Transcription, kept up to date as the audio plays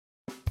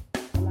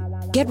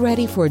Get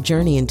ready for a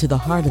journey into the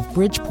heart of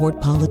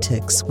Bridgeport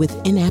politics with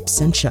In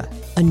Absentia,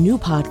 a new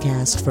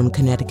podcast from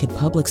Connecticut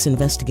Public's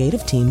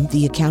investigative team,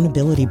 The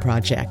Accountability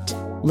Project.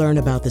 Learn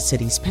about the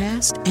city's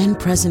past and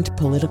present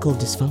political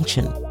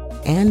dysfunction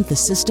and the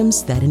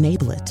systems that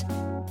enable it.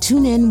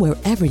 Tune in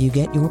wherever you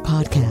get your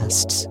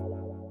podcasts.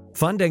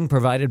 Funding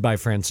provided by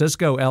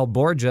Francisco L.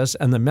 Borges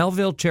and the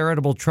Melville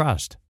Charitable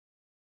Trust.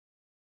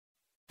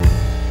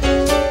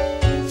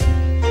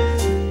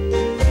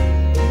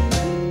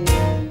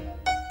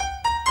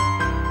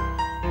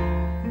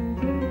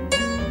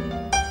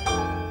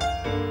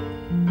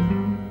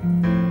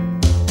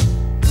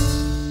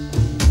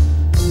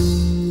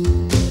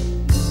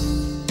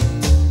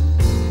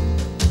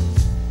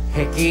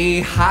 Hickey,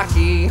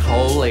 hockey,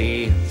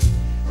 holy,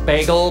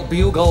 bagel,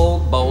 bugle,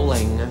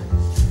 bowling,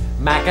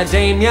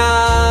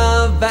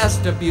 macadamia,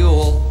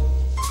 vestibule,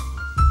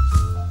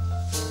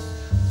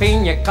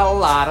 pina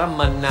colada,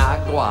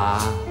 Managua,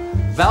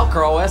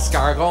 Velcro,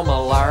 escargot,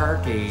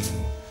 malarkey,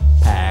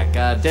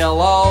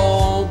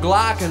 peccadillo,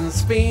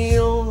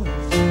 glockenspiel,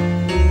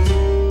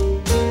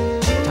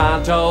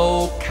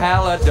 Tonto,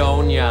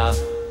 Caledonia,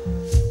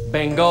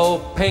 bingo,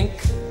 pink,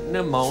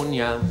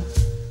 pneumonia,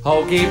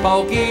 hokey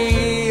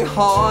pokey,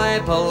 hoi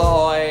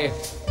polloi,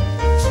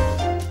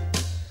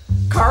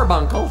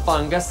 carbuncle,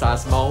 fungus,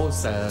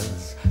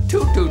 osmosis,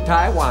 tutu,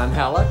 Taiwan,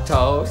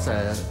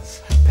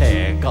 halitosis,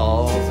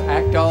 pickles,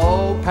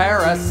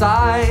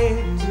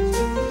 ectoparasite,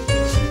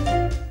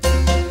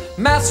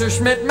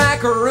 Messerschmitt,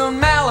 macaroon,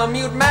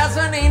 malamute,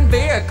 mezzanine,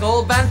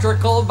 vehicle,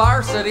 ventricle,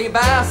 varsity,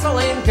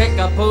 Vaseline,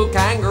 kickapoo,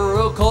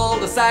 kangaroo,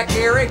 cul-de-sac,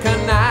 Erie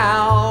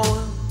Canal.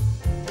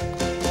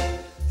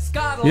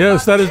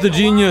 Yes, that is the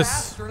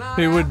genius,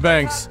 Haywood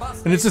Banks.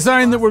 And it's a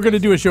sign that we're going to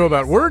do a show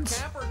about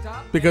words,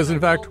 because, in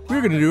fact,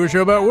 we're going to do a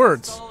show about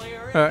words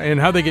and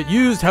how they get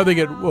used, how they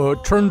get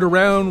turned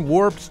around,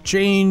 warped,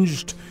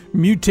 changed,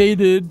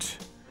 mutated,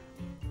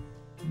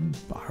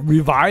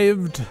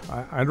 revived.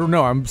 I don't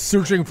know. I'm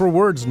searching for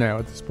words now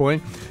at this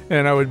point,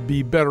 and I would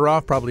be better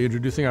off probably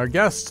introducing our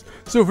guests.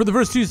 So for the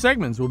first two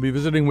segments, we'll be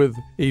visiting with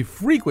a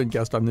frequent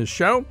guest on this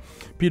show.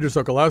 Peter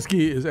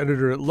Sokolowski is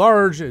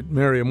editor-at-large at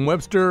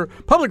Merriam-Webster,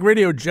 public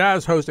radio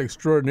jazz host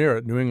extraordinaire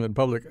at New England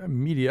Public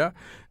Media,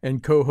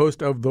 and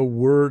co-host of the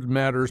Word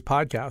Matters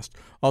podcast.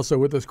 Also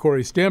with us,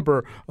 Corey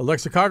Stamper, a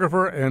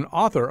lexicographer and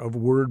author of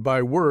Word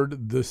by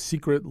Word, The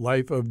Secret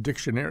Life of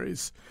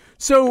Dictionaries.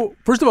 So,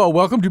 first of all,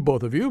 welcome to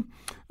both of you.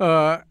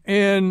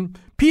 And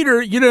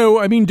Peter,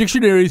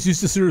 dictionaries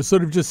used to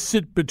sort of just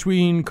sit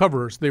between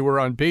covers. They were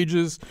on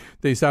pages.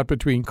 They sat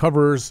between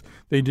covers.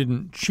 They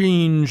didn't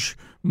change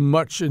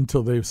much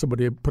until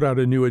somebody put out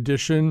a new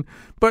edition.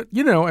 But,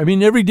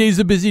 every day's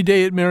a busy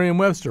day at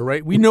Merriam-Webster,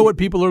 right? We know what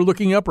people are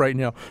looking up right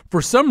now.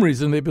 For some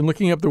reason, they've been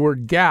looking up the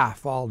word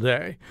gaff all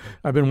day.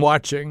 I've been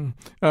watching,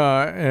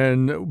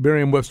 and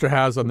Merriam-Webster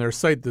has on their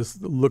site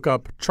this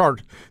lookup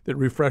chart that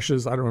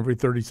refreshes, every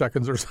 30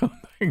 seconds or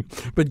something.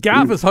 But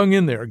gaff is hung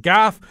in there.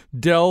 Gaff,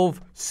 delve,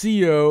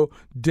 CO,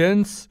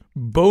 dense,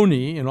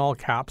 bony, in all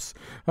caps,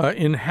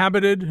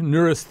 inhabited,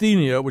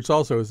 neurasthenia, which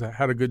also has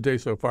had a good day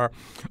so far,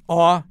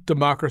 awe,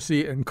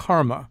 democracy, and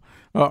karma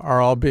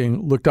are all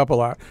being looked up a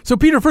lot. So,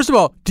 Peter, first of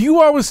all, do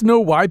you always know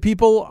why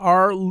people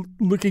are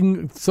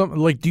looking,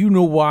 do you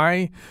know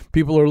why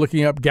people are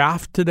looking up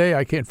gaff today?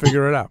 I can't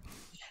figure it out.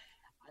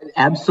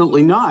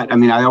 Absolutely not.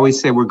 I always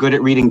say we're good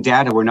at reading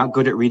data. We're not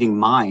good at reading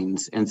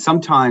minds. And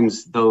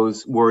sometimes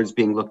those words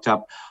being looked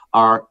up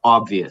are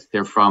obvious.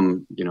 They're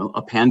from,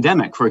 a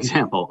pandemic, for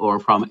example, or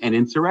from an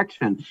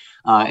insurrection.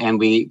 And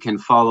we can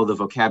follow the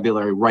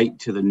vocabulary right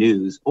to the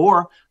news.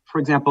 Or, for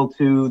example,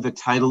 to the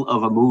title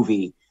of a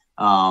movie,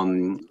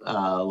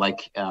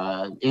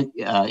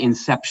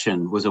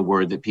 Inception was a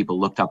word that people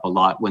looked up a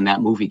lot when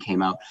that movie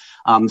came out.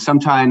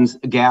 Sometimes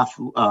gaff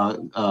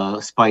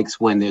spikes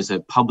when there's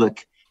a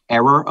public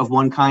error of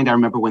one kind. I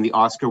remember when the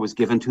Oscar was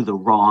given to the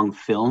wrong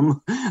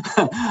film,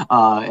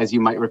 as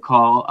you might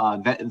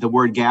recall, the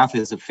word gaffe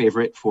is a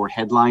favorite for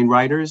headline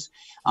writers,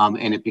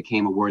 and it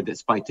became a word that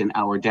spiked in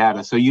our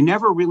data. So you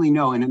never really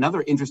know. And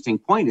another interesting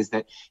point is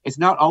that it's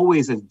not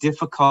always a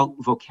difficult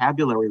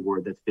vocabulary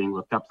word that's being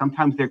looked up.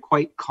 Sometimes they're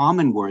quite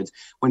common words.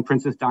 When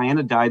Princess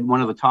Diana died,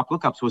 one of the top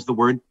lookups was the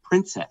word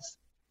princess.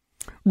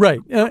 Right.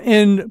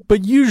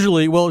 But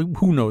usually, well,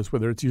 who knows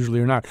whether it's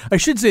usually or not. I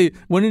should say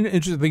one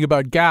interesting thing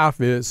about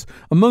gaff is,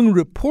 among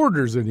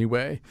reporters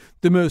anyway,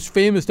 the most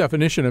famous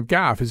definition of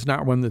gaff is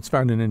not one that's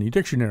found in any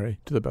dictionary,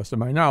 to the best of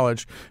my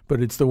knowledge,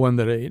 but it's the one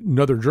that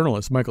another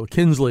journalist, Michael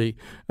Kinsley,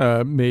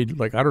 made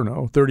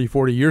 30,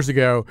 40 years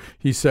ago.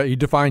 He said he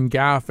defined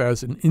gaff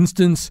as an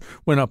instance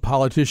when a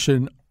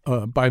politician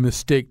by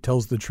mistake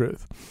tells the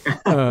truth.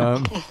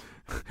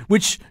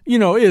 Which,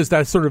 is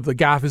that sort of the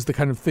gaffe is the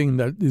kind of thing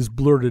that is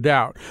blurted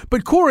out.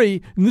 But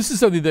Corey, and this is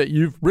something that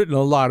you've written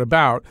a lot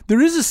about, there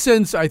is a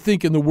sense, I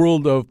think, in the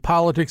world of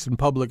politics and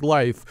public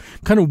life,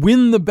 kind of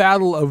win the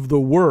battle of the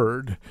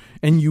word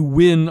and you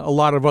win a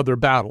lot of other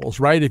battles,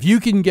 right? If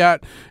you can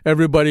get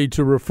everybody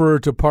to refer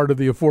to part of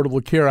the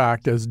Affordable Care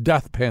Act as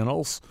death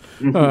panels,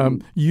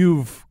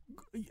 you've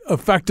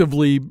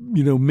effectively,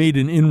 made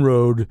an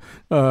inroad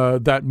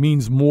that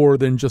means more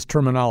than just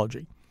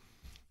terminology.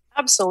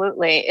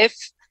 Absolutely. If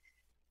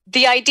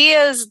the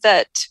ideas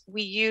that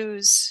we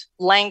use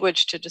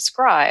language to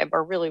describe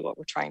are really what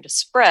we're trying to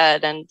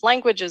spread, and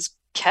language is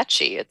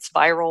catchy, it's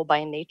viral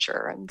by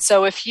nature. And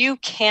so if you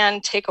can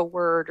take a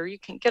word, or you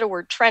can get a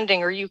word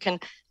trending, or you can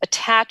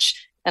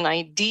attach an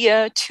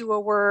idea to a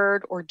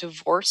word or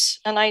divorce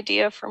an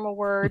idea from a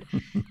word,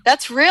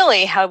 that's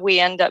really how we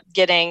end up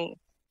getting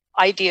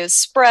ideas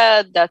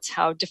spread. That's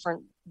how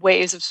different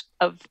ways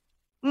of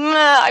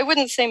I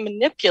wouldn't say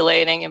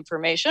manipulating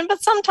information,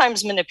 but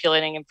sometimes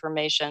manipulating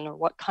information, or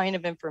what kind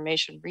of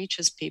information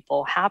reaches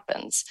people,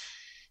 happens.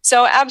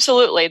 So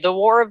absolutely, the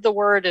war of the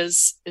word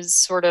is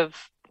sort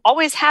of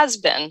always has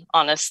been,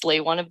 honestly,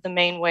 one of the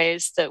main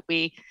ways that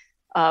we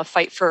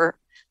fight for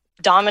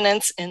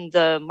dominance in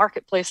the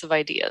marketplace of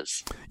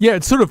ideas. Yeah,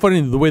 it's sort of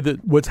funny the way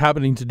that what's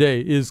happening today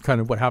is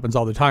kind of what happens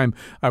all the time.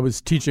 I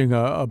was teaching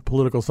a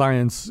political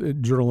science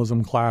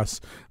journalism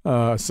class,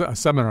 a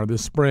seminar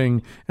this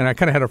spring, and I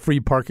kind of had a free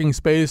parking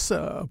space.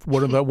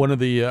 One of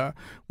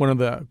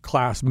the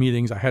class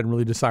meetings, I hadn't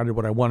really decided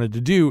what I wanted to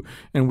do,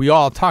 and we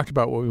all talked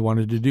about what we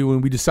wanted to do,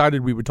 and we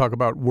decided we would talk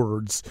about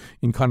words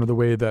in kind of the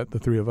way that the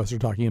three of us are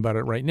talking about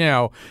it right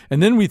now.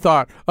 And then we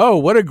thought, oh,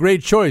 what a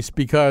great choice,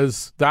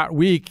 because that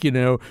week,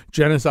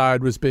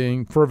 genocide was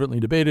being fervently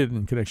debated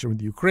in connection with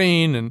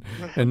Ukraine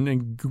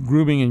and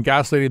grooming and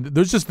gaslighting.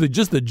 There's just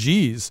the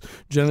G's,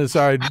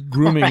 genocide,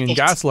 grooming, right, and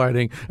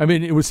gaslighting. I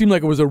mean, it would seem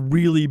like it was a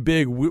really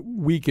big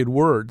week in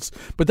words,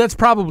 but that's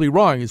probably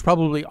wrong. It's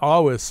probably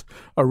always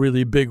a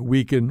really big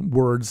week in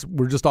words.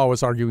 We're just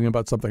always arguing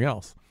about something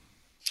else.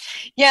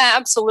 Yeah,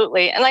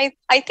 absolutely. And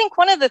I think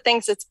one of the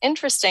things that's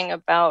interesting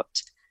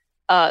about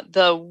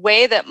the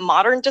way that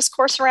modern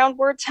discourse around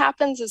words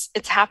happens is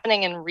it's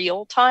happening in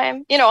real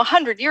time.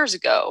 100 years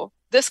ago,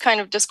 this kind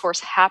of discourse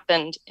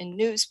happened in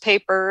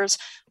newspapers,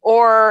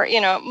 or,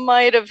 it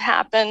might have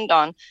happened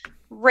on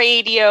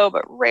radio,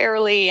 but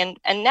rarely.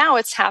 And now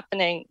it's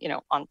happening,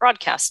 on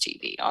broadcast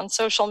TV, on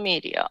social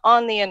media,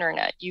 on the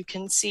internet. You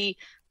can see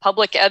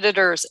public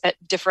editors at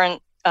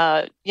different,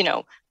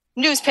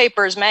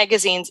 newspapers,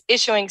 magazines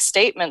issuing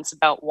statements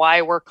about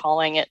why we're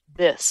calling it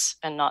this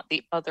and not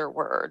the other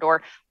word,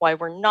 or why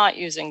we're not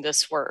using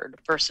this word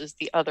versus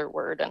the other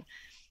word. And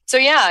so,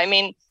 yeah, I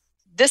mean,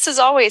 this has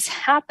always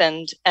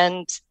happened,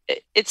 and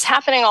it's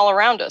happening all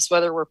around us,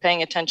 whether we're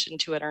paying attention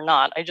to it or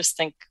not. I just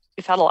think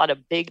we've had a lot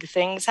of big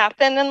things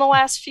happen in the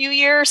last few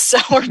years, so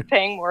we're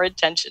paying more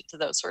attention to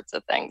those sorts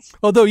of things.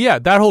 Although, yeah,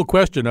 that whole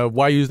question of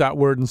why use that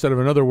word instead of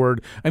another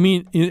word, I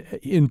mean,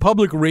 in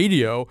public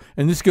radio,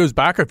 and this goes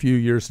back a few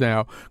years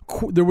now,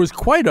 there was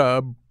quite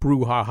a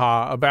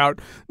brouhaha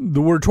about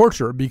the word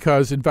torture,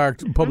 because, in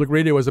fact, public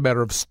radio, as a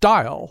matter of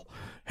style,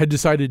 had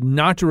decided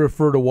not to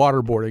refer to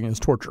waterboarding as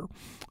torture.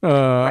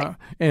 Right.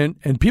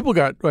 And people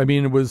got, I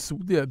mean, it was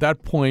at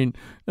that point,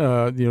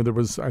 there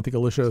was, I think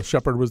Alicia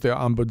Shepard was the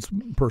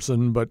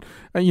ombudsperson, but,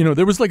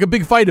 there was like a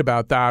big fight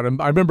about that.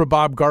 And I remember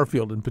Bob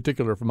Garfield in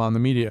particular from On the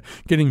Media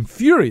getting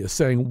furious,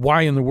 saying,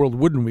 why in the world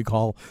wouldn't we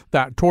call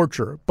that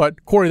torture?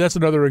 But Corey, that's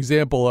another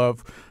example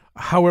of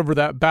however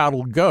that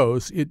battle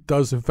goes, it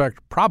does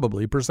affect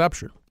probably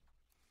perception.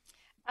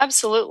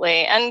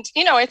 Absolutely. And,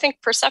 I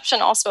think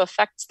perception also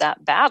affects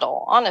that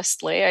battle,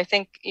 honestly.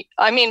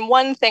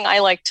 One thing I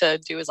like to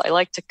do is I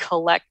like to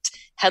collect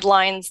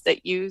headlines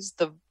that use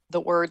the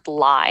word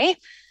lie,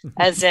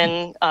 as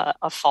in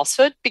a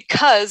falsehood,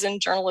 because in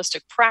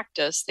journalistic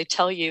practice, they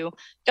tell you,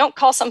 don't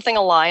call something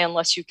a lie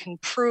unless you can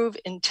prove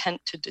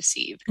intent to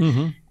deceive.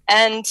 Mm-hmm.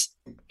 And,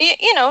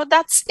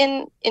 that's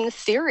in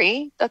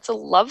theory, that's a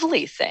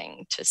lovely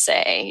thing to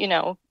say,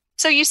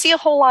 So you see a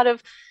whole lot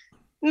of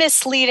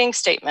misleading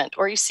statement,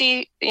 or you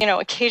see,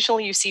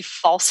 occasionally you see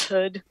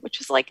falsehood,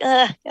 which is like,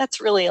 that's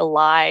really a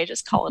lie,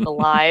 just call it a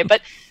lie.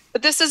 But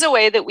this is a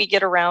way that we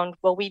get around,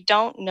 well, we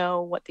don't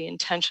know what the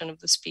intention of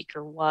the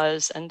speaker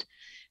was. And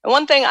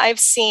one thing I've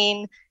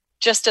seen,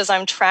 just as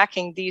I'm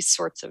tracking these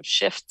sorts of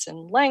shifts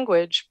in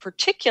language,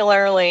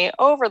 particularly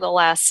over the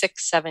last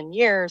 6-7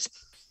 years,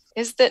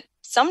 is that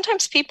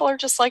sometimes people are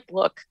just like,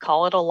 look,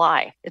 call it a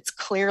lie. It's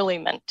clearly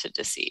meant to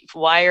deceive.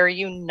 Why are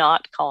you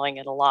not calling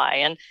it a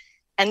lie?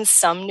 And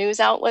some news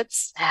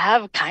outlets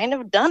have kind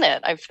of done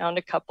it. I've found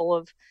a couple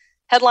of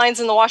headlines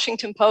in the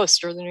Washington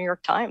Post or the New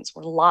York Times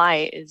where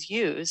lie is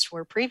used,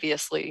 where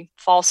previously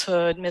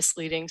falsehood,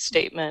 misleading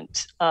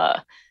statement,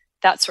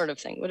 that sort of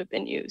thing would have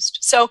been used.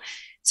 So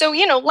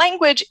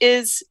language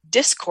is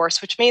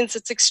discourse, which means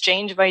it's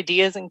exchange of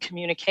ideas and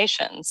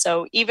communication.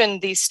 So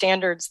even these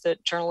standards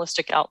that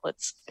journalistic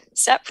outlets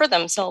set for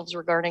themselves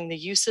regarding the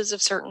uses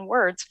of certain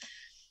words,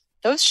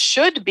 those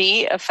should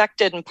be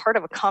affected and part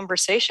of a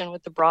conversation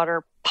with the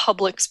broader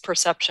public's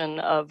perception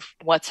of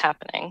what's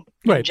happening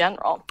in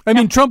general. I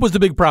mean, Trump was the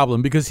big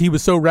problem because he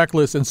was so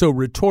reckless and so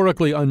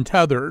rhetorically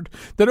untethered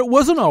that it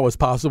wasn't always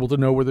possible to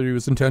know whether he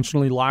was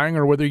intentionally lying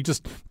or whether he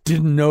just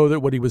didn't know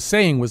that what he was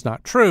saying was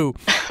not true.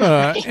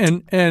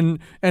 And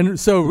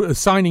so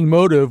assigning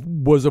motive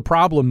was a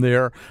problem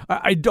there.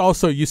 I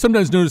also, you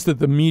sometimes notice that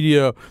the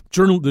media,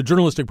 the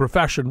journalistic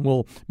profession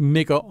will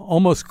make a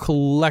almost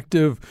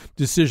collective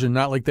decision,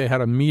 not like they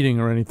had a meeting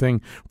or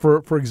anything.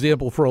 For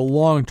example, for a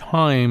long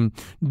time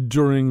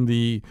during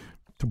the,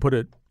 to put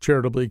it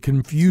charitably,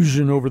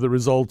 confusion over the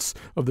results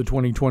of the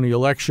 2020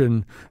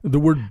 election, the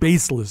word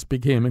baseless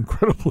became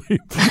incredibly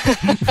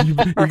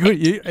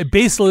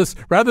baseless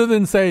rather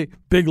than say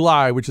big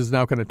lie, which is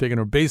now kind of taken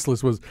over.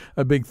 Baseless was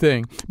a big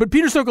thing. But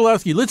Peter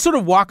Sokolowski, let's sort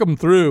of walk him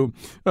through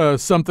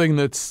something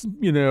that's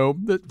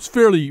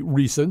fairly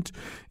recent,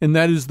 and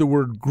that is the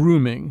word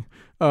grooming.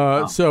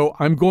 So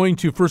I'm going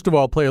to, first of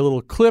all, play a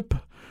little clip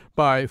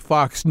by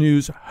Fox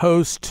News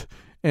host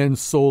and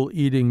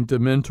soul-eating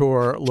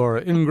dementor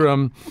Laura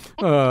Ingraham,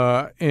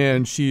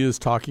 and she is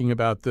talking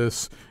about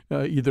this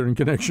either in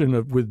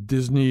connection with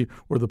Disney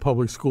or the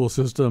public school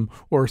system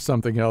or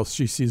something else.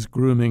 She sees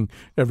grooming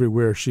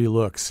everywhere she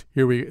looks.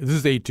 This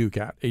is A2,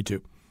 Kat,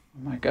 A2. Oh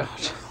my God.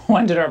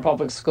 When did our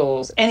public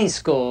schools, any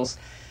schools,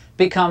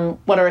 become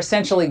what are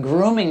essentially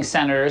grooming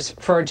centers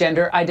for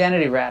gender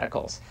identity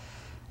radicals?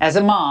 As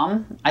a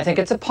mom, I think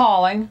it's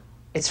appalling,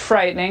 it's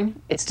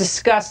frightening, it's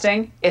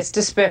disgusting, it's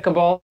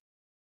despicable.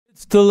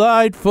 It's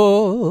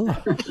delightful.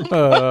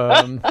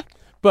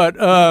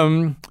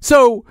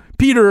 So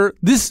Peter,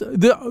 this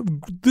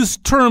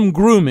term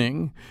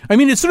grooming, I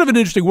mean, it's sort of an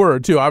interesting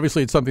word, too.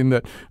 Obviously, it's something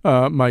that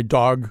my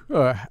dog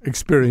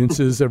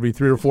experiences every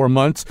 3 or 4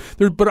 months.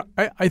 But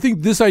I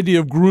think this idea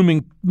of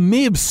grooming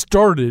may have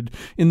started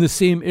in the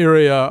same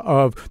area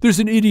of, there's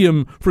an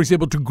idiom, for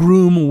example, to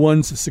groom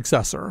one's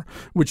successor,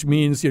 which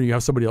means you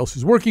have somebody else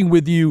who's working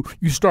with you.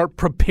 You start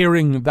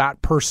preparing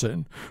that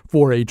person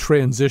for a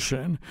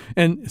transition.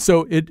 And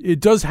so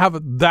it does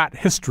have that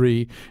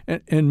history,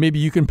 and maybe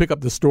you can pick up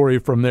the story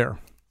from there.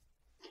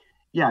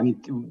 Yeah, I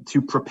mean,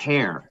 to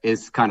prepare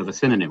is kind of a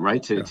synonym,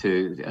 right?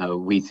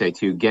 We say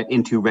to get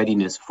into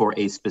readiness for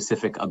a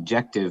specific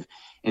objective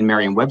in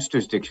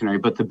Merriam-Webster's dictionary.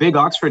 But the big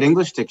Oxford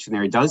English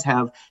Dictionary does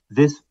have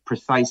this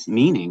precise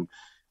meaning.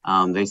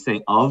 They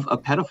say of a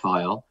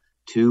pedophile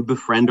to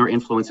befriend or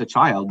influence a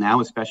child, now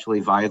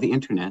especially via the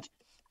internet,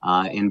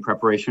 in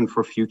preparation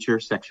for future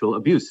sexual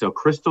abuse. So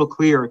crystal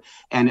clear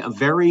and a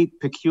very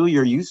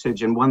peculiar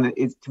usage, and one that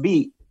is, to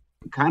be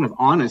kind of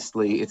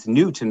honestly, it's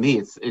new to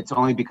me. It's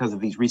only because of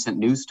these recent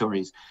news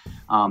stories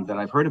that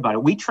I've heard about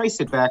it. We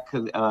trace it back to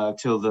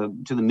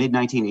the mid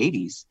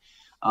 1980s.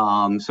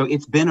 So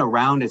it's been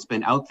around, it's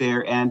been out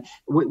there, and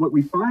what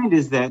we find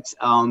is that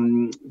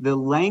the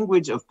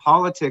language of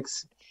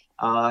politics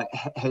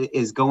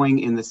is going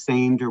in the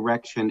same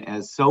direction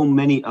as so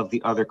many of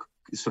the other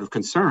sort of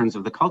concerns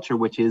of the culture,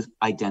 which is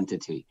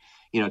identity.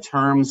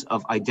 Terms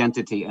of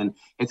identity. And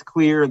it's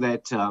clear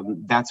that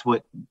that's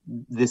what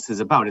this is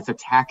about. It's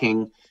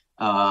attacking,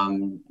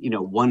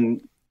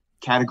 one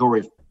category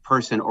of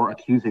person or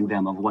accusing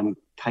them of one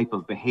type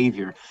of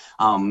behavior.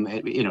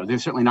 They're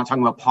certainly not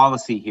talking about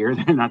policy here.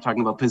 They're not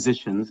talking about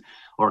positions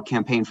or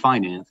campaign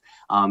finance.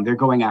 They're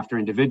going after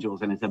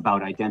individuals, and it's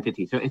about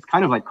identity. So it's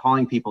kind of like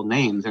calling people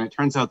names. And it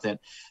turns out that,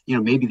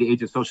 maybe the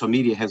age of social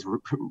media has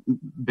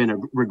been a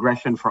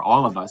regression for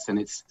all of us, and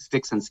it's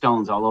sticks and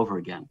stones all over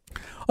again.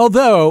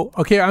 Although,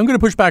 okay, I'm going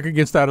to push back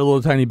against that a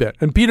little tiny bit.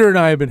 And Peter and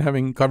I have been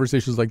having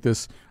conversations like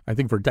this, I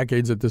think, for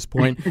decades at this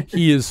point.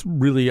 He is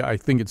really, I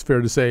think it's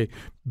fair to say,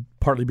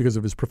 partly because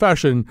of his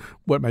profession,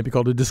 what might be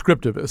called a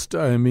descriptivist.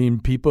 I mean,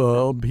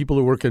 people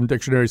who work in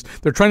dictionaries,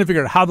 they're trying to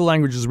figure out how the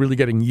language is really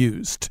getting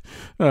used,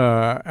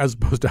 as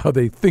opposed to how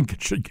they think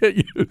it should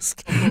get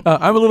used.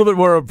 I'm a little bit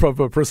more of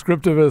a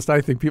prescriptivist.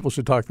 I think people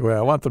should talk the way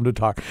I want them to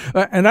talk.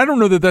 And I don't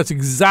know that that's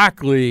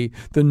exactly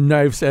the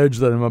knife's edge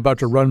that I'm about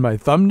to run my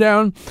thumb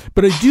down.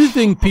 But I do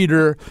think,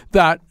 Peter,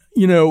 that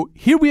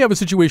here we have a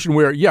situation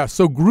where,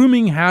 so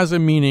grooming has a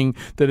meaning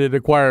that it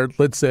acquired,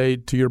 let's say,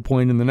 to your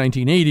point, in the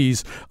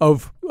 1980s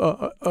of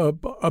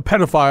a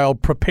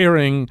pedophile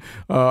preparing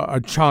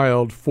a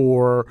child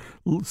for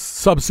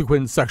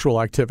subsequent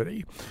sexual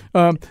activity.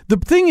 The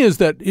thing is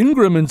that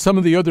Ingraham and some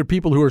of the other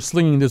people who are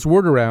slinging this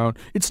word around,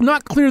 it's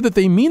not clear that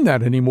they mean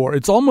that anymore.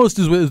 It's almost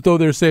as though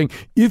they're saying,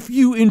 if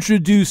you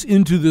introduce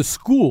into the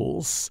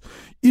schools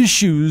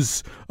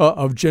issues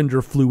of gender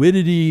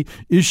fluidity,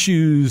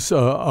 issues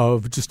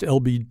of just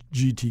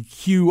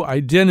LGBTQ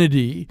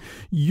identity,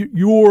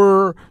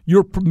 you're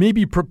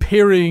maybe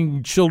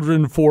preparing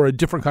children for a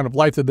different kind of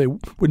life that they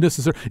would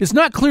necessarily. It's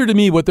not clear to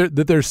me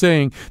that they're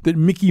saying that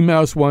Mickey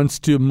Mouse wants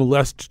to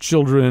molest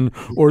children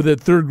or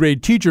that third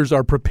grade teachers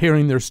are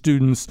preparing their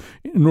students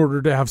in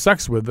order to have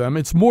sex with them.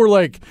 It's more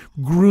like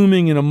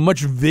grooming in a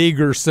much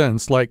vaguer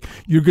sense, like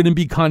you're going to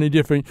be kind of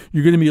different.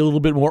 You're going to be a little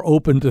bit more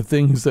open to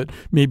things that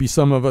maybe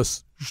some of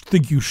us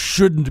think you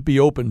shouldn't be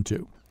open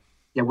to.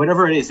 Yeah,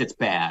 whatever it is, it's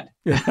bad.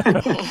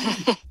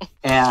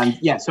 And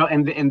yeah, so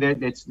and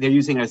they're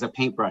using it as a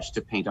paintbrush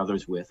to paint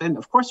others with. And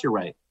of course, you're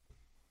right.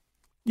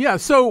 Yeah,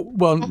 so,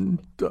 well,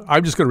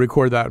 I'm just going to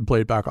record that and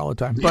play it back all the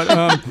time. But,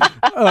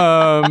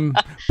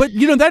 but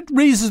that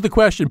raises the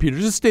question, Peter,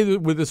 just stay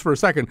with this for a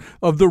second,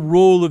 of the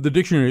role of the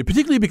dictionary,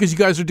 particularly because you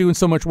guys are doing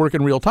so much work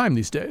in real time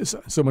these days,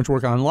 so much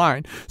work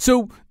online.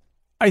 So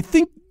I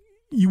think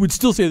you would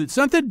still say that it's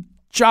not the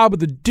job of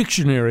the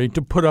dictionary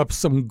to put up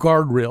some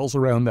guardrails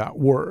around that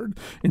word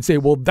and say,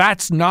 well,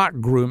 that's not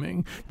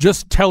grooming.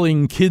 Just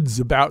telling kids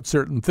about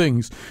certain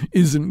things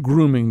isn't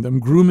grooming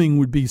them. Grooming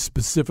would be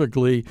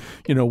specifically,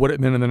 what it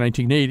meant in the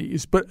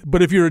 1980s.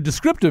 But if you're a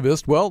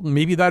descriptivist, well,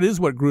 maybe that is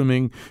what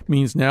grooming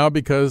means now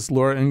because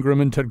Laura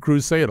Ingraham and Ted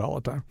Cruz say it all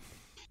the time.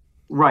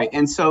 Right.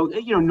 And so,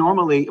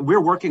 normally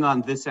we're working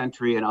on this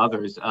entry and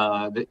others.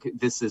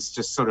 This is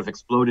just sort of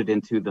exploded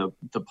into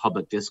the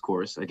public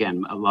discourse.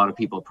 Again, a lot of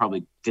people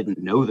probably didn't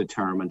know the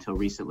term until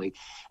recently.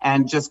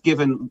 And just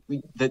given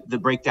the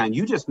breakdown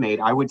you just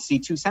made, I would see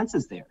two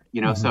senses there.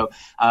 So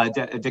a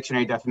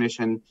dictionary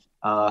definition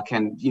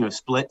can,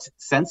 split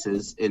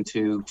senses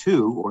into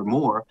two or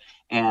more.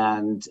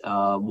 And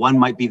one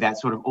might be that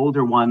sort of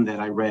older one that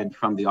I read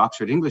from the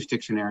Oxford English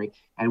Dictionary,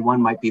 and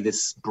one might be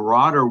this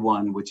broader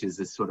one, which is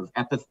this sort of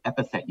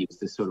epithet use,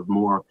 this sort of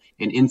more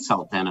an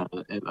insult than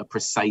a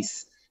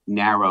precise,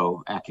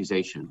 narrow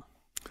accusation.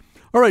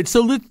 All right,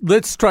 so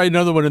let's try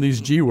another one of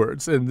these G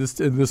words, and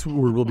this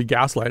word will be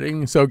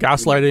gaslighting. So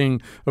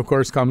gaslighting, of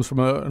course, comes from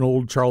an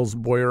old Charles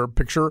Boyer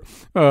picture,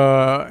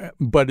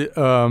 but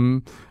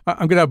I'm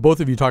going to have both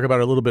of you talk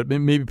about it a little bit.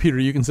 Maybe, Peter,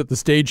 you can set the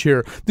stage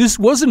here. This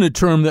wasn't a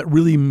term that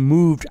really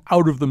moved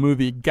out of the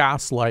movie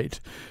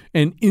Gaslight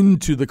and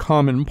into the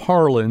common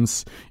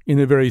parlance in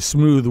a very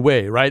smooth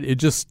way, right? It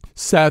just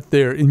sat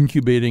there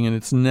incubating in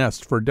its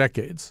nest for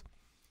decades.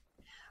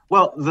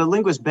 Well, the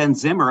linguist Ben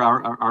Zimmer,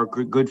 our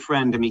good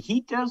friend,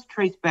 he does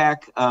trace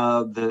back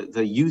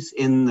the use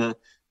in the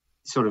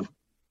sort of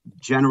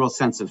general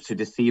sense of to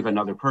deceive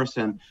another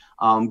person,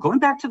 going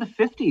back to the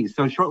 50s,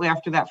 so shortly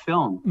after that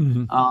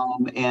film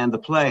and the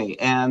play.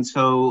 And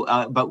so,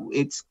 but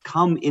it's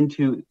come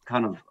into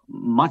kind of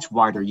much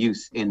wider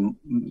use in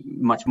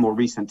much more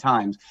recent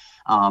times.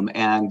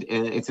 And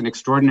it's an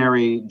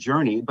extraordinary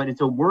journey, but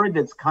it's a word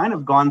that's kind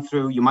of gone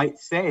through, you might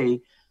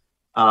say,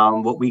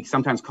 what we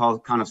sometimes call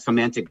kind of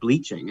semantic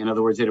bleaching. In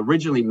other words, it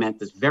originally meant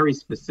this very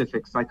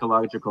specific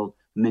psychological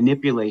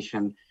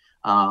manipulation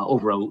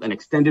over an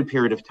extended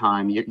period of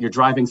time. You're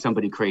driving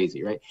somebody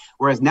crazy, right?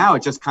 Whereas now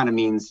it just kind of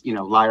means,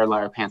 liar,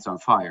 liar, pants on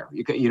fire.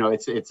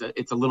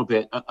 It's a little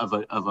bit of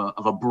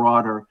a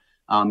broader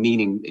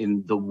meaning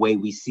in the way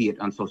we see it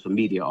on social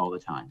media all the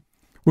time.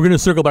 We're going to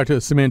circle back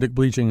to semantic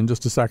bleaching in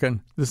just a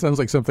second. This sounds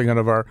like something out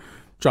of our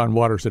John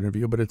Waters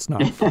interview, but it's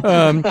not.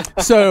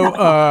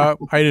 I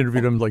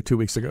interviewed him like 2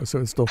 weeks ago, so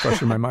it's still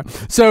fresh in my mind.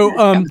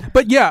 So,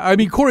 but yeah,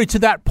 Corey, to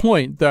that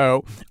point,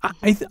 though,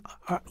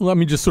 let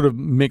me just sort of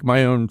make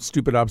my own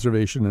stupid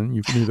observation, and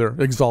you can either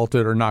exalt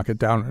it or knock it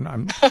down,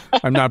 and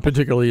I'm not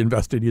particularly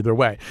invested either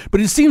way. But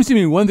it seems to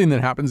me one thing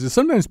that happens is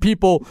sometimes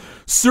people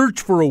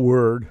search for a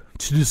word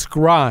to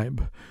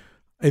describe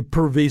a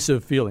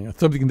pervasive feeling,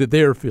 something that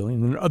they're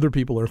feeling and other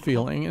people are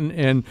feeling.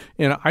 And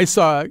I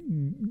saw,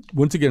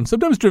 once again,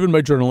 sometimes driven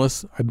by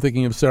journalists, I'm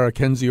thinking of Sarah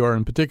Kendzior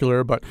in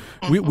particular, but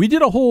we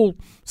did a whole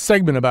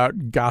segment about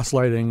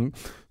gaslighting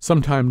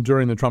sometime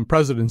during the Trump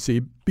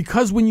presidency,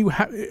 because when you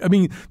have,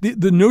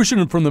 the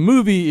notion from the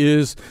movie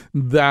is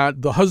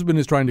that the husband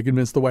is trying to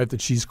convince the wife that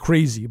she's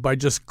crazy by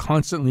just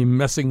constantly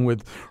messing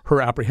with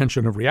her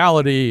apprehension of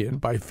reality and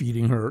by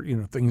feeding her,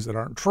 things that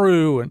aren't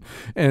true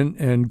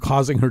and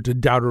causing her to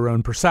doubt her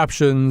own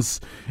perceptions.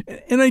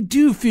 And I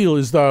do feel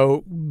as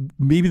though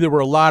maybe there were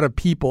a lot of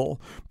people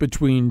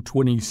between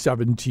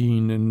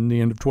 2017 and the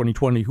end of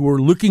 2020 who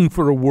were looking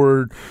for a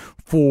word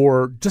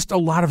for just a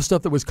lot of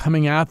stuff that was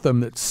coming at them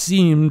that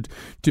seemed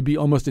to be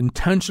almost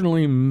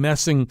intentionally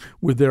messing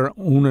with their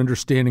own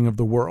understanding of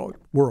the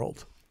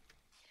world.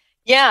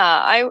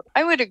 Yeah,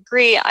 I would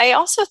agree. I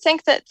also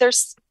think that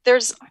there's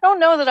I don't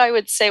know that I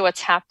would say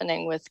what's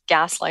happening with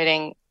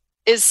gaslighting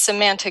is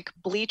semantic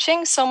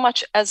bleaching so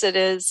much as it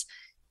is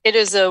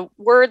a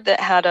word that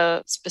had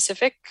a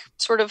specific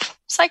sort of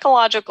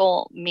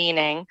psychological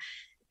meaning.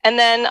 And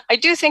then I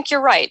do think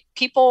you're right.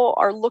 People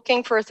are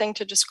looking for a thing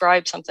to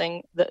describe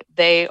something that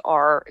they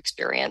are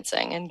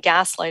experiencing, and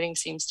gaslighting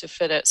seems to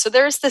fit it. So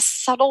there's this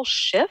subtle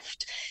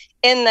shift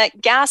in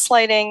that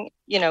gaslighting,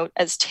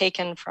 as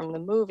taken from the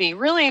movie,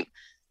 really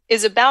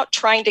is about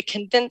trying to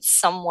convince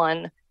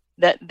someone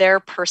that their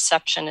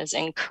perception is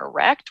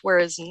incorrect.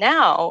 Whereas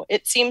now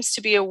it seems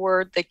to be a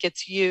word that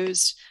gets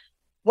used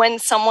when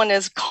someone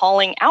is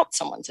calling out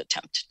someone's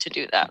attempt to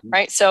do that,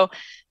 right? So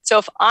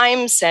if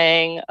I'm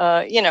saying,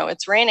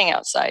 it's raining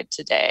outside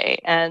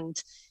today,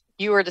 and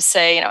you were to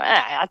say,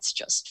 that's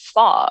just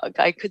fog,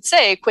 I could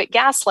say, quit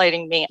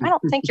gaslighting me. I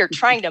don't think you're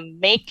trying to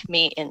make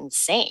me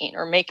insane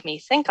or make me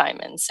think I'm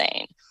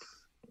insane.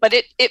 But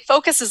it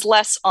focuses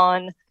less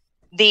on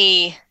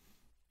the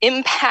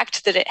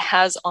impact that it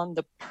has on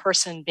the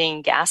person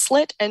being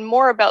gaslit and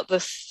more about the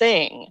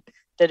thing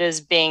that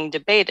is being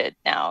debated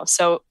now.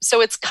 So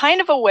it's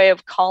kind of a way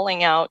of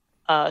calling out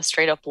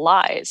straight up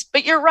lies.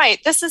 But you're right,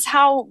 this is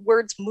how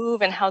words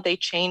move and how they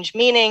change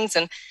meanings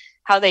and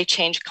how they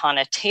change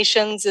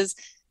connotations is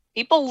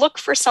people look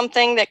for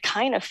something that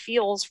kind of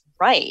feels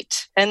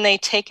right and they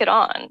take it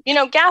on.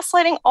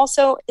 Gaslighting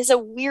also is a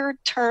weird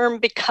term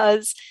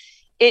because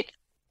it,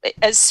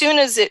 as soon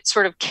as it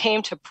sort of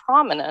came to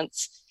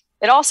prominence,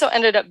 it also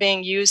ended up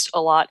being used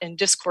a lot in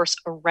discourse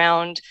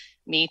around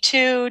Me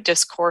Too,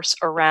 discourse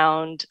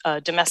around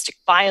domestic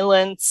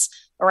violence,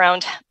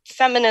 around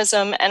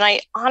feminism. And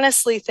I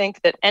honestly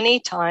think that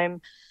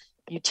anytime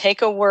you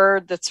take a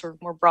word that's sort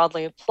of more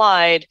broadly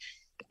applied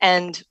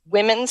and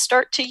women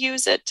start to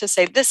use it to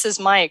say, this is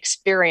my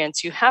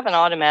experience, you have an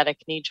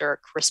automatic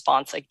knee-jerk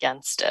response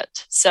against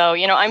it. So,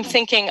 I'm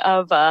thinking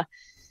of,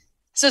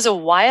 this is a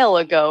while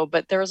ago,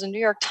 but there was a New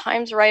York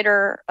Times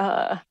writer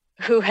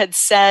who had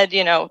said,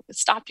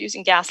 stop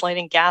using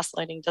gaslighting.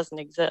 Gaslighting doesn't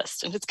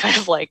exist. And it's kind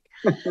of like,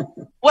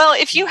 well,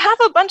 if you have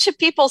a bunch of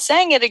people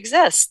saying it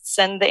exists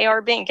and they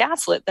are being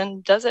gaslit,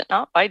 then does it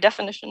not by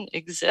definition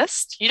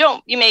exist? You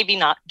maybe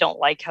don't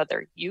like how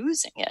they're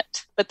using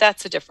it, but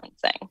that's a different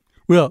thing.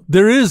 Well,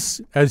 there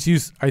is, as you,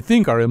 I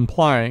think, are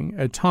implying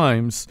at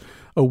times,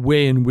 a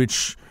way in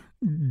which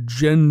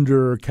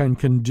gender can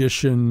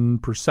condition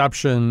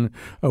perception,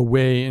 a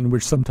way in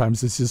which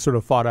sometimes this is sort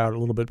of fought out a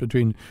little bit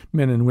between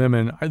men and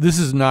women. This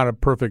is not a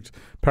perfect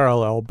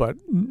parallel, but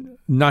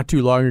not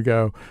too long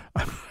ago.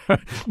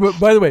 But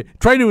by the way,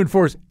 trying to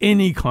enforce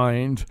any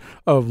kind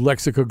of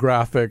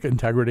lexicographic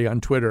integrity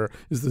on Twitter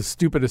is the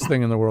stupidest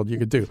thing in the world you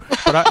could do.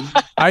 But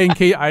I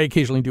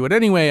occasionally do it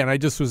anyway, and I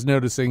just was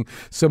noticing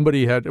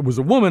it was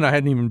a woman, I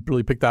hadn't even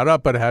really picked that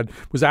up, but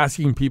was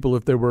asking people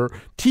if there were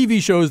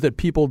TV shows that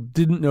people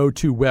didn't know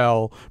too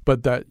well,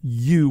 but that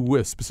you,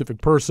 a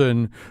specific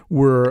person,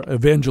 were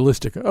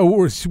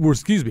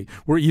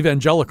were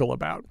evangelical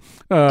about.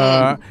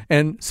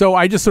 And so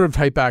I just sort of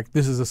type back,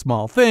 this is a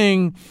small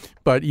thing,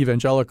 but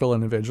evangelical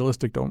and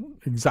evangelistic don't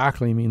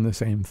exactly mean the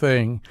same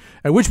thing.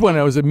 At which point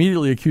I was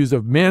immediately accused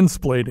of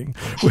mansplaining,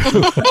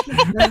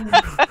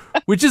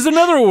 which is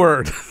another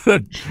word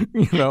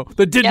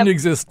that didn't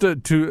exist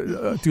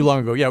too long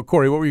ago. Yeah,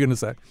 Corey, what were you going to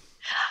say?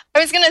 I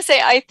was going to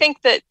say, I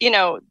think that,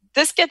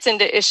 this gets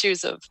into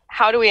issues of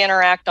how do we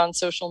interact on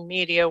social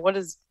media? What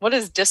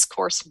does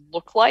discourse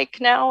look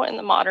like now in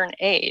the modern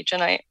age?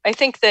 And I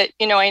think that,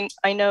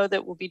 I know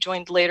that we'll be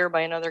joined later by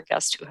another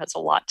guest who has a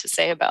lot to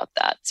say about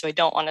that. So I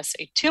don't want to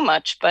say too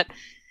much, but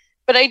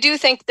I do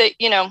think that,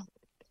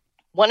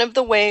 one of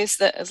the ways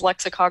that as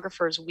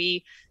lexicographers,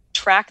 we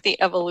track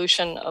the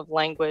evolution of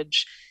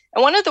language.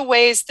 And one of the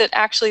ways that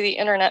actually the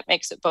internet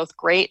makes it both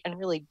great and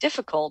really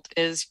difficult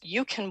is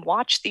you can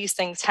watch these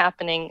things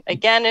happening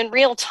again in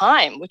real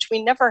time, which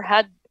we never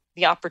had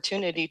the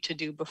opportunity to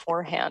do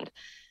beforehand.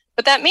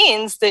 But that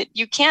means that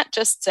you can't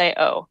just say,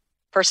 oh,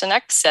 person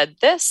X said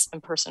this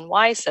and person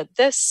Y said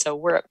this, so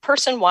we're at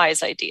person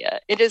Y's idea.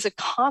 It is a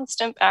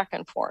constant back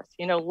and forth.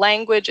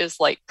 Language is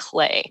like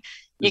clay.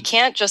 You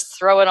can't just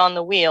throw it on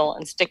the wheel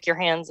and stick your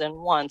hands in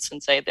once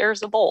and say,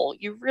 there's a bowl.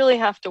 You really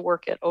have to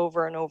work it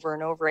over and over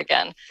and over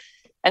again.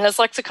 And as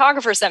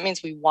lexicographers, that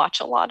means we watch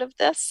a lot of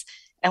this,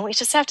 and we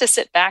just have to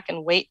sit back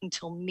and wait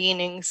until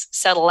meanings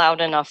settle out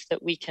enough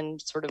that we can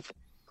sort of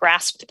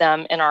grasp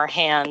them in our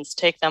hands,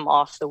 take them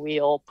off the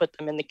wheel, put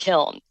them in the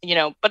kiln,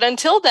 But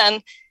until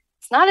then,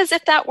 it's not as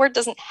if that word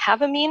doesn't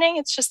have a meaning.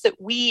 It's just that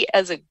we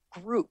as a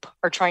group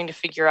are trying to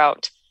figure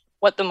out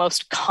what the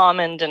most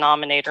common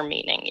denominator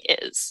meaning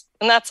is.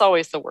 And that's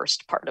always the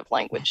worst part of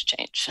language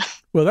change.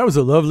 Well, that was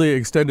a lovely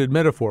extended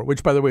metaphor,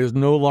 which, by the way, is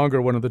no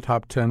longer one of the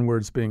top 10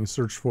 words being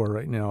searched for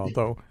right now,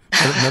 although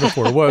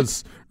metaphor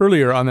was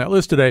earlier on that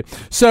list today.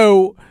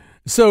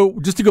 So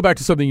just to go back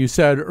to something you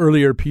said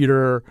earlier,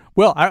 Peter,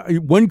 well,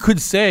 one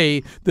could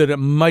say that it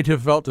might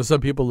have felt to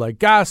some people like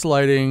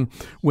gaslighting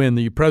when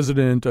the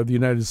president of the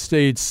United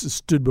States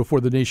stood before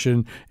the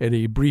nation at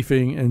a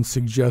briefing and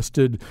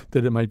suggested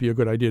that it might be a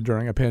good idea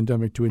during a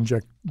pandemic to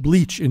inject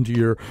bleach into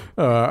your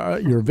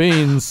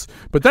veins.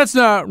 But that's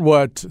not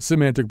what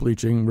semantic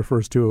bleaching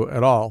refers to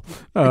at all.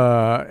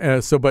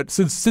 But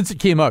since it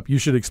came up, you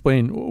should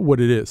explain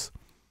what it is.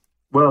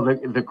 Well,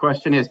 the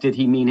question is, did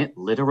he mean it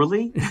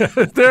literally?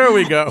 There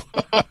we go.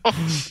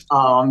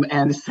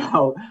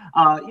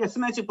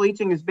 Semantic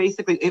bleaching is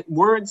basically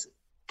words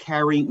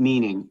carry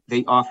meaning.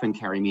 They often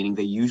carry meaning.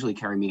 They usually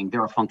carry meaning.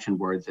 There are function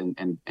words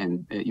and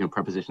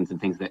prepositions and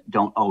things that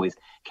don't always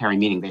carry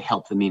meaning. They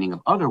help the meaning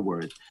of other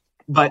words.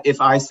 But if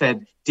I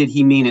said, did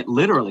he mean it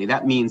literally?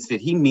 That means, did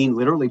he mean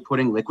literally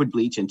putting liquid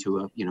bleach into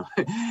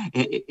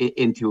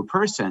a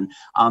person?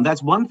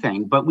 That's one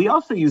thing. But we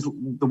also use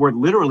the word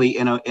literally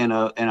in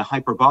a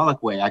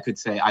hyperbolic way. I could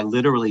say, I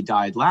literally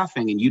died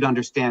laughing, and you'd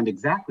understand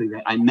exactly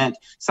that I meant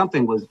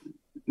something was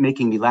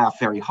making me laugh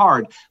very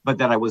hard, but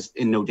that I was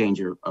in no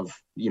danger of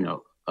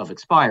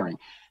expiring.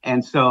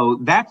 And so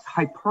that's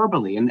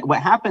hyperbole. And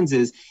what happens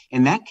is,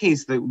 in that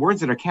case, the words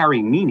that are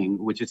carrying meaning,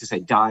 which is to say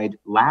died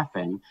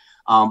laughing,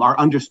 are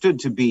understood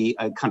to be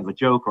a kind of a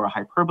joke or a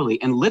hyperbole,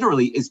 and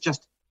literally is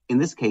just, in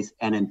this case,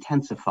 an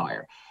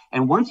intensifier.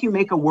 And once you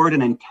make a word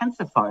an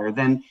intensifier,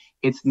 then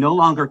it's no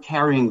longer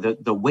carrying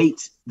the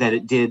weight that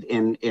it did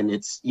in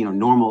its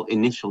normal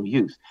initial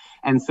use.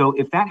 And so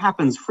if that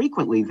happens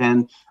frequently,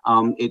 then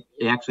it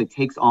actually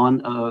takes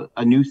on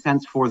a new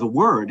sense for the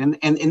word.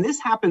 And this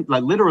happens,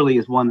 like, literally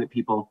is one that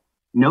people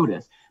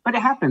notice, but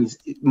it happens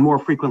more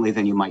frequently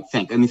than you might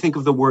think. I mean, think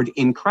of the word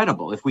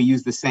incredible. If we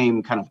use the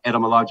same kind of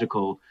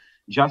etymological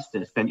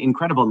justice, then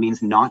incredible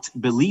means not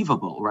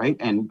believable, right?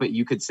 But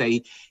you could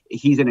say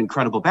he's an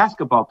incredible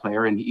basketball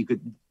player, and you could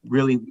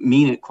really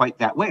mean it quite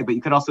that way. But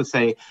you could also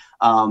say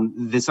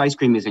this ice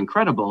cream is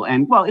incredible,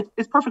 and well,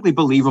 it's perfectly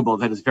believable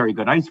that it's very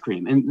good ice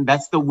cream. And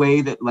that's the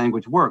way that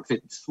language works.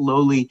 It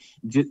slowly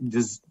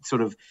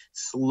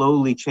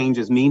slowly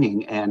changes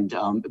meaning and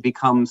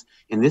becomes,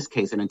 in this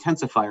case, an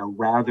intensifier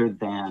rather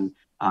than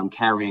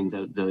carrying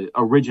the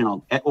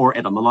original or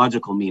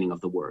etymological meaning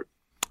of the word.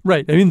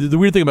 Right. I mean, the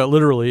weird thing about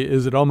literally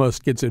is it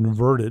almost gets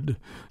inverted.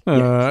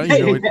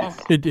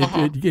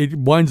 It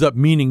winds up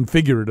meaning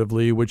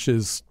figuratively, which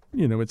is,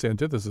 its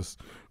antithesis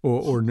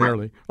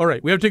ordinarily. Right. All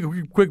right. We have to take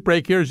a quick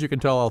break here. As you can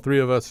tell, all three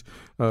of us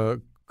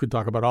could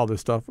talk about all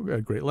this stuff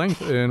at great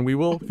length, and we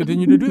will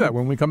continue to do that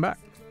when we come back.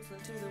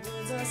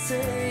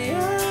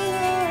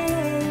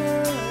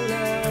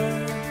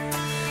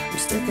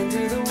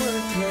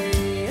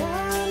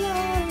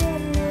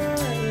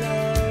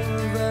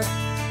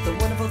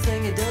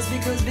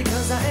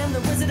 Because I am the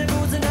wizard of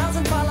oohs and ahs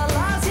and fa la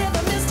la's. Yeah, the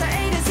Mr.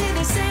 8 is here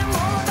to say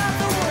more about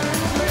the word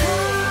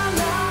play.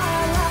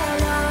 La la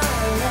la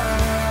la.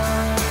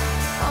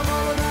 I'm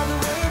all about the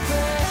word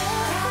play.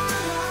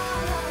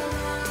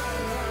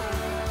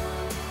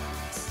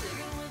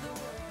 Sticking with the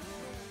word.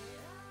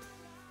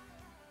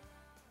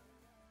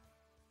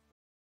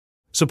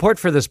 Support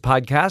for this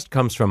podcast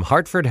comes from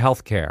Hartford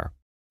Healthcare.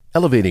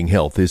 Elevating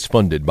Health is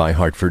funded by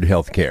Hartford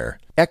Healthcare.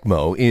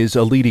 ECMO is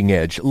a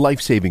leading-edge,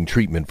 life-saving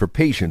treatment for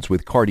patients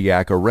with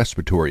cardiac or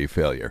respiratory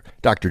failure.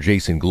 Dr.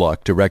 Jason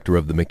Gluck, director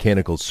of the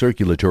Mechanical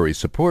Circulatory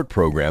Support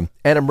Program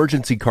and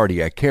Emergency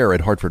Cardiac Care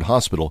at Hartford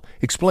Hospital,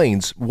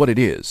 explains what it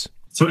is.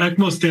 So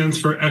ECMO stands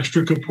for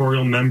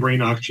extracorporeal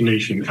membrane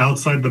oxygenation,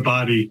 outside the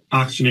body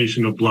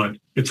oxygenation of blood.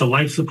 It's a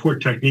life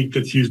support technique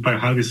that's used by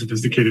highly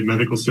sophisticated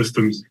medical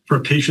systems for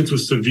patients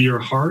with severe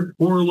heart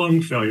or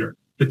lung failure.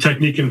 The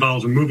technique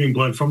involves removing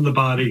blood from the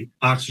body,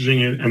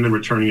 oxygenating it, and then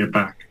returning it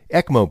back.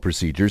 ECMO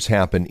procedures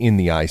happen in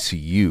the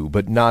ICU,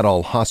 but not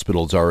all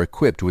hospitals are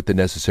equipped with the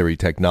necessary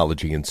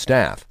technology and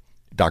staff.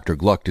 Dr.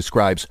 Gluck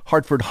describes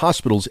Hartford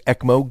Hospital's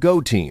ECMO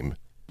Go team.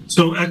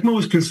 So ECMO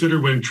is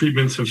considered when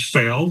treatments have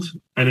failed,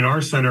 and in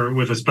our center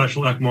with a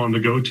special ECMO on the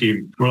Go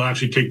team, we'll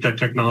actually take that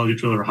technology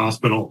to their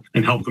hospital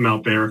and help them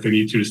out there if they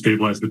need to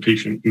stabilize the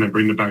patient and then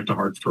bring them back to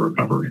Hartford for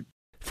recovery.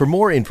 For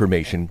more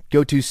information,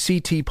 go to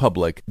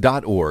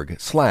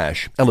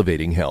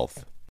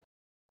ctpublic.org/elevatinghealth.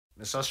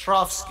 Miss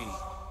Ostrovsky,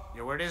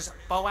 your word is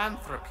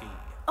boanthropy.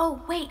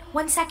 Oh, wait,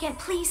 1 second,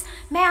 please.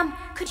 Ma'am,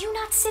 could you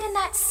not sit in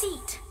that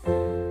seat?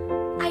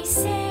 I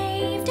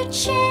saved a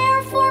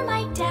chair for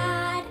my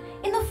dad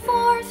in the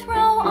 4th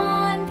row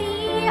on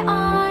the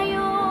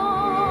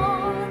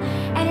aisle.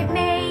 And it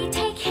may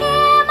take him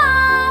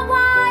a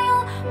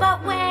while,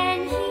 but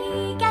when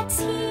he gets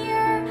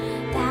here,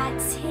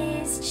 that's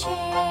his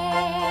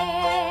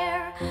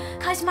chair.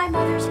 'Cause my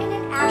mother's in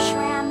an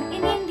ashram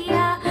in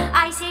India.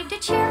 I saved a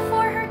chair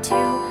for her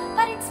too,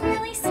 but it's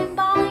merely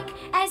symbolic,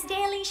 as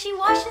daily she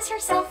washes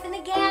herself in the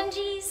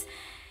Ganges.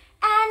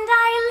 And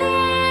I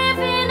live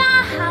in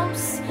a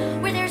house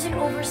where there's an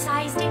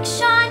oversized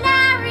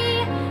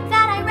dictionary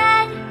that I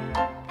read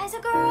as a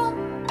girl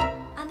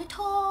on the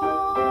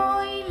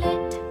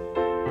toilet.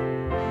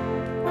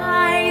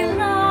 I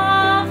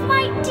love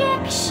my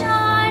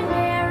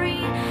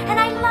dictionary, and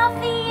I love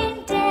the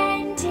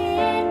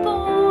indented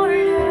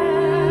border.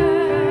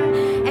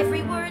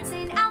 Every word's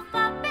in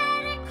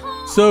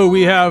alphabetical. So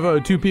we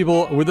have two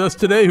people with us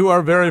today who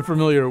are very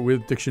familiar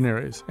with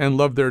dictionaries and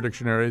love their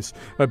dictionaries.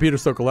 Peter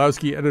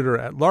Sokolowski,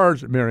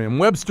 editor-at-large at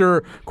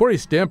Merriam-Webster. Corey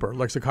Stamper,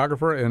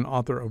 lexicographer and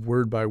author of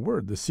Word by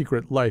Word, The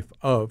Secret Life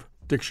of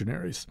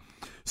Dictionaries.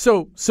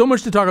 So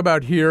much to talk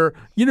about here.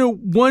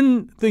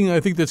 One thing I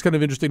think that's kind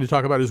of interesting to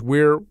talk about is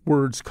where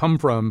words come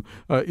from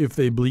if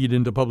they bleed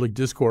into public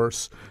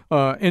discourse.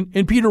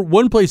 And Peter,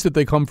 one place that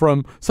they come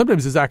from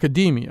sometimes is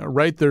academia,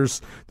 right?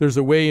 There's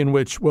a way in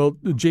which,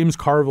 James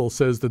Carville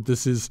says that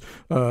this is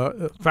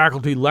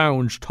faculty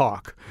lounge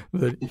talk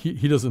that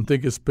he doesn't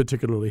think is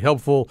particularly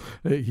helpful.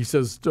 He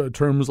says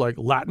terms like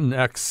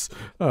Latinx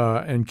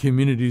and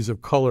communities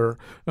of color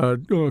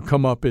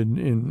come up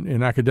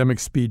in academic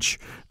speech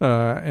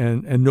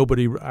and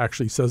nobody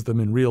actually says them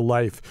in real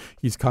life.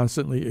 He's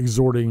constantly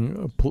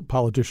exhorting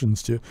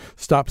politicians to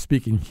stop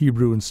speaking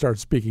Hebrew and start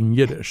speaking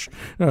Yiddish,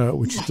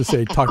 which is to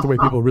say, talk the way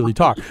people really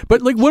talk.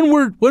 But like one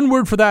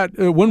word for that,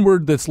 one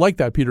word that's like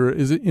that, Peter,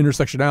 is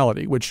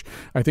intersectionality, which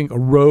I think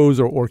arose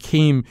or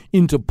came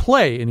into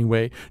play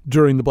anyway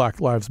during the Black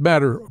Lives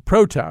Matter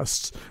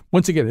protests.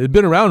 Once again, it had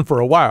been around for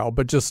a while,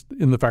 but just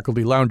in the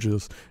faculty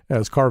lounges,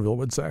 as Carville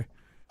would say.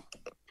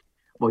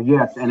 Well,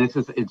 yes, and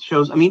it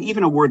shows. I mean,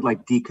 even a word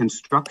like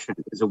deconstruction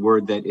is a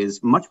word that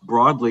is much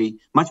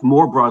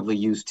more broadly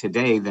used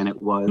today than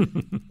it was,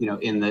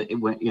 in the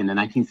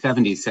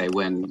 1970s, say,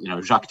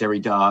 when Jacques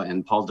Derrida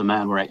and Paul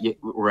Deman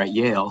were at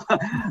Yale,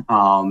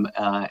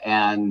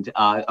 and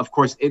of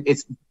course,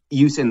 its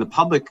use in the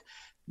public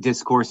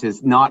discourse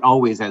is not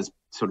always as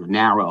sort of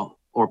narrow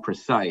or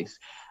precise,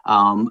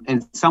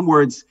 and some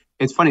words.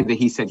 It's funny that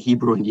he said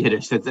Hebrew and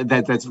Yiddish.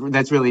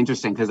 That's really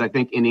interesting, because I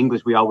think in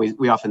English we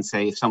often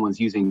say, if someone's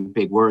using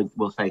big words,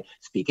 we'll say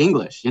speak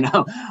English,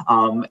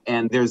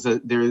 and there's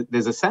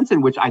a sense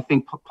in which I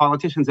think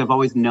politicians have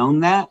always known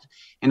that.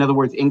 In other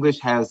words, English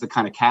has the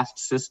kind of caste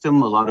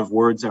system. A lot of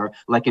words are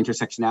like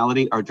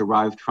intersectionality are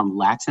derived from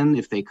Latin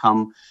if they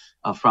come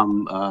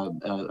from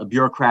a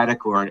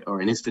bureaucratic or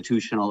an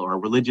institutional or a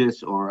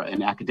religious or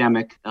an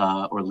academic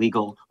or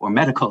legal or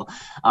medical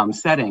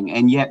setting.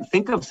 And yet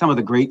think of some of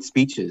the great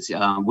speeches.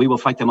 We will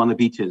fight them on the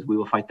beaches. We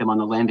will fight them on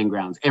the landing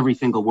grounds. Every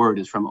single word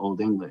is from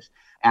Old English.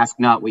 Ask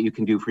not what you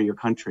can do for your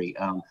country.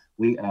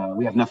 We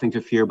have nothing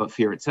to fear but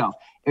fear itself.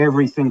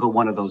 Every single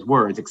one of those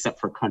words, except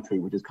for country,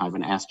 which is kind of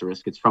an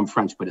asterisk. It's from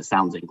French, but it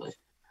sounds English.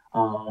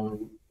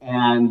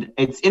 And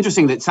it's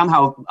interesting that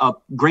somehow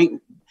great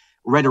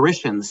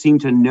rhetoricians seem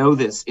to know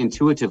this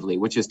intuitively,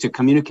 which is to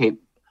communicate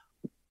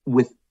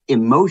with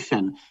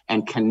emotion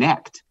and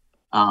connect,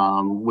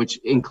 which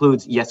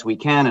includes yes, we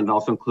can, and it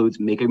also includes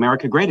make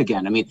America great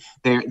again. I mean,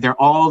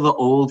 they're all the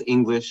old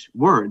English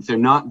words. They're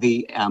not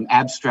the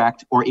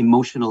abstract or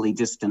emotionally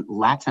distant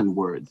Latin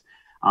words.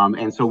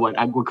 And so what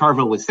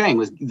Carville was saying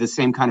was the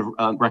same kind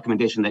of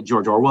recommendation that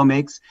George Orwell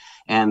makes,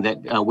 and that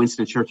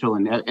Winston Churchill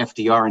and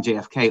FDR and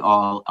JFK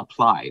all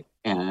apply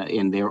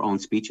in their own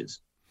speeches.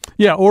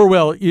 Yeah,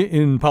 Orwell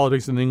in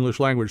Politics in the English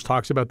Language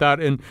talks about that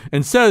and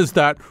says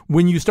that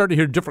when you start to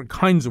hear different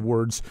kinds of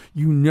words,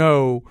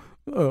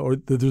 or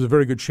that there's a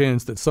very good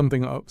chance that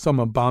some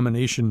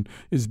abomination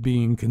is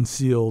being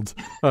concealed.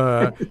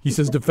 He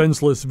says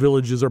defenseless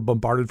villages are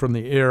bombarded from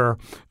the air.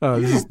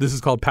 This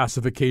is called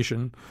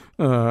pacification.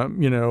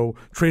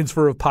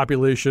 Transfer of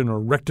population or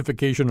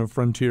rectification of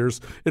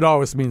frontiers. It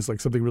always means like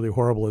something really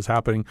horrible is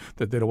happening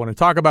that they don't want to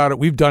talk about it.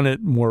 We've done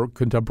it more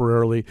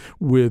contemporarily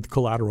with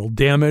collateral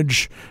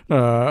damage,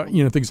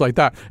 things like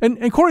that.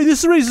 And Corey,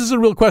 this raises a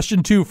real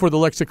question too for the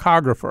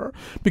lexicographer,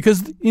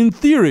 because in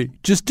theory,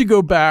 just to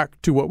go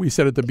back to what we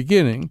said at the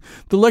beginning,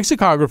 the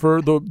lexicographer,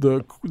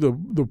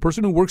 the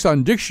person who works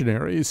on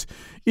dictionaries,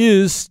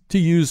 is, to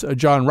use a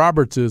John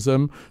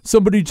Robertsism,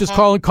 somebody just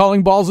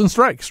calling balls and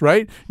strikes,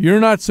 right? You're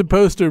not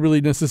supposed to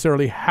really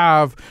necessarily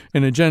have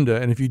an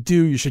agenda, and if you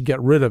do, you should get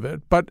rid of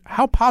it. But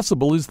how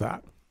possible is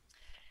that?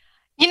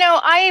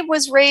 I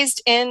was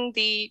raised in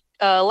the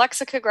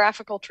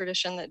lexicographical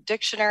tradition that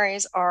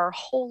dictionaries are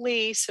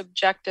wholly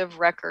subjective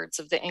records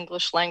of the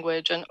English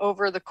language. And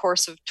over the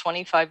course of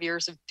 25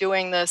 years of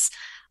doing this,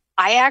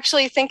 I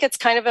actually think it's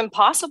kind of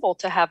impossible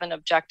to have an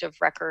objective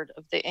record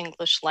of the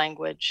English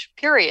language,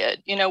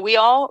 period. We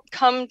all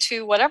come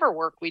to whatever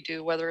work we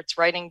do, whether it's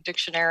writing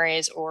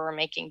dictionaries or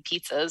making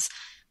pizzas,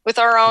 with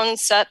our own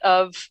set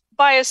of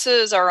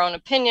biases, our own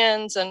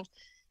opinions. And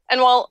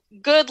while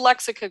good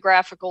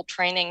lexicographical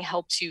training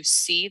helps you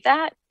see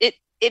that, it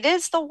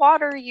is the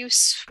water you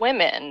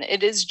swim in.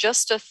 It is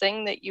just a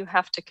thing that you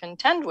have to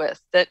contend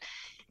with, that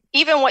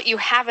even what you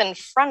have in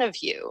front of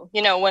you,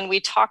 when we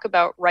talk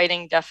about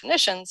writing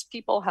definitions,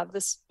 people have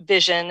this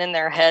vision in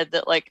their head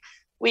that like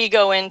we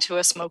go into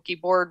a smoky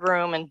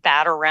boardroom and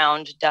bat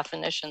around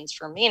definitions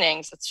for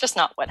meanings. It's just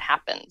not what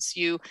happens.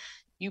 You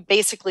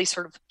basically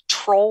sort of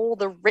troll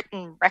the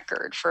written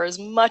record for as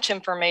much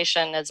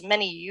information, as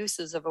many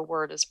uses of a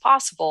word as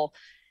possible,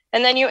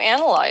 and then you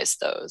analyze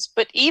those.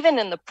 But even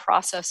in the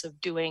process of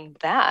doing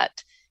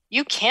that,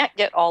 you can't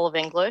get all of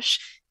English.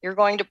 You're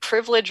going to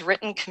privilege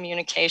written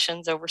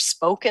communications over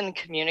spoken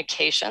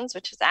communications,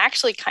 which is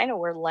actually kind of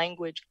where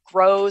language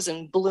grows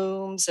and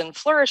blooms and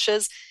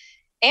flourishes.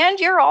 And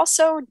you're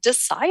also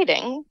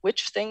deciding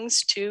which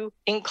things to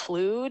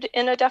include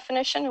in a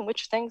definition and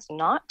which things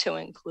not to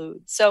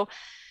include. So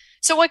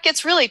what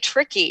gets really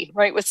tricky,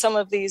 right, with some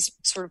of these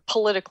sort of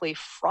politically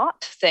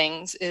fraught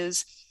things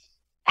is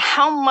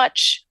how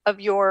much of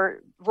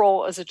your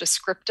role as a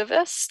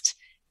descriptivist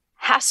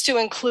has to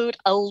include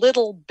a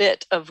little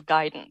bit of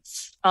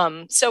guidance.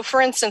 So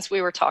for instance,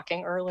 we were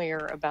talking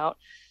earlier about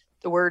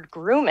the word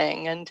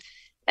grooming and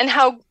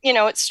how,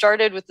 it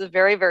started with the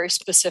very, very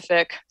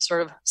specific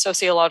sort of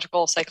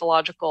sociological,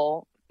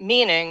 psychological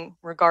meaning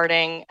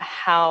regarding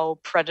how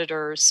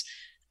predators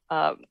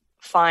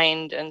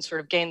find and sort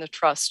of gain the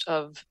trust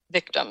of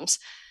victims.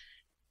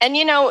 And,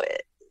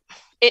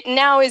 it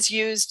now is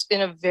used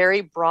in a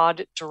very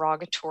broad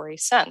derogatory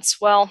sense.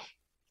 Well,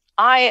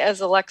 I,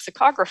 as a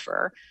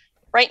lexicographer,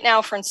 right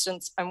now, for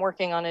instance, I'm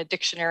working on a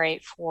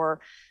dictionary for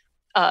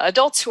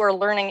adults who are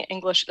learning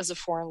English as a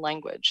foreign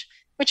language,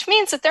 which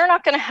means that they're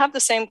not going to have the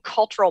same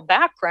cultural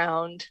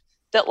background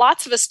that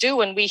lots of us do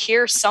when we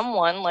hear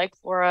someone like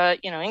Laura,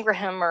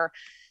 Ingraham or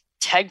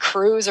Ted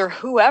Cruz or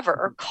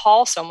whoever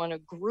call someone a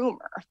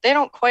groomer. They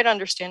don't quite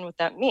understand what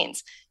that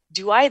means.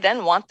 Do I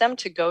then want them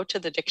to go to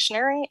the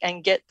dictionary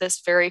and get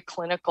this very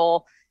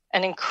clinical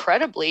and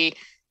incredibly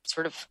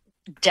sort of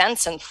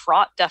dense and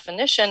fraught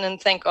definition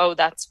and think, oh,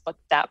 that's what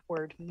that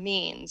word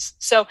means?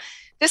 So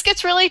this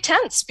gets really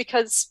tense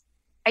because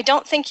I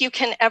don't think you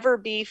can ever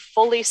be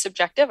fully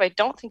subjective. I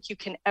don't think you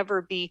can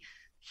ever be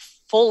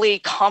fully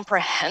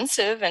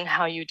comprehensive in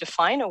how you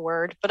define a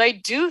word. But I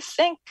do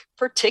think,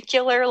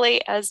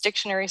 particularly as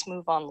dictionaries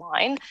move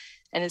online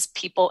and as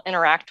people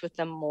interact with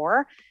them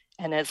more,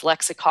 and as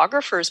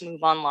lexicographers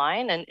move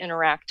online and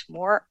interact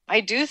more,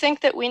 I do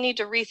think that we need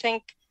to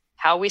rethink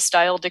how we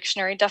style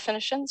dictionary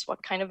definitions,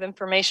 what kind of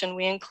information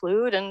we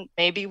include, and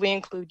maybe we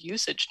include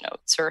usage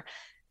notes or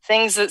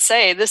things that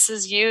say this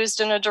is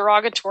used in a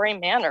derogatory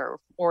manner,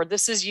 or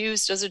this is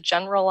used as a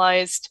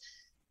generalized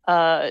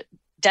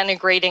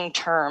denigrating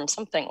term,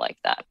 something like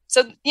that.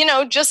 So,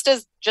 just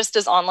as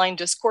online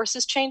discourse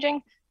is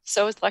changing,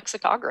 so is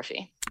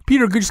lexicography.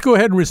 Peter, could you just go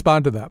ahead and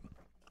respond to that?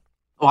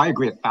 Oh, I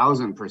agree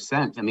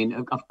 1,000%. I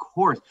mean, of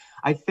course,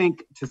 I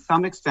think to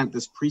some extent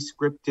this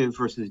prescriptive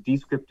versus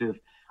descriptive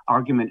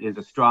argument is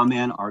a straw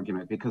man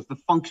argument because the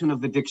function of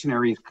the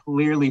dictionary is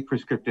clearly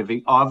prescriptive.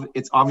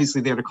 It's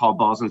obviously there to call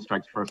balls and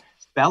strikes for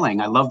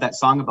spelling. I love that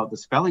song about the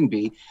spelling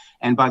bee.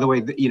 And by the way,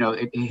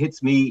 it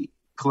hits me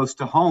close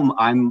to home.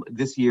 I'm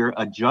this year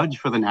a judge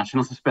for the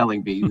National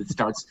Spelling Bee. It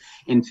starts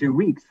in 2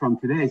 weeks from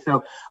today.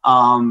 So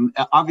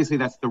obviously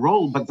that's the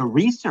role, but the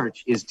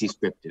research is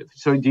descriptive.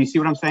 So do you see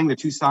what I'm saying? The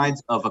two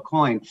sides of a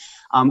coin.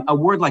 A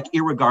word like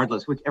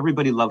irregardless, which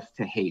everybody loves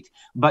to hate,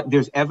 but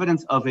there's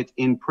evidence of it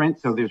in print.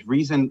 So there's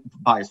reason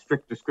by a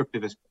strict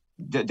descriptivist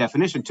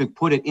definition to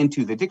put it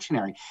into the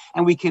dictionary.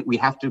 And we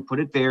have to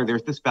put it there.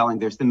 There's the spelling,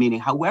 there's the meaning.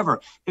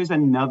 However, there's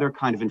another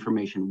kind of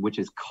information which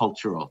is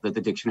cultural that the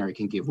dictionary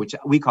can give, which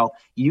we call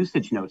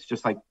usage notes,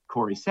 just like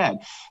Corey said.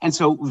 And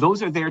so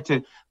those are there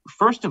to,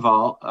 first of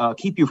all,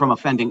 keep you from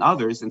offending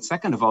others. And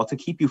second of all, to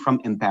keep you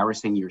from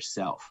embarrassing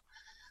yourself.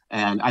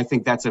 And I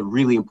think that's a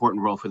really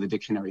important role for the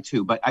dictionary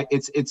too. But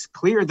it's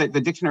clear that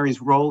the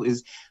dictionary's role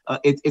is,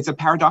 it's a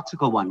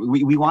paradoxical one.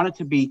 We want it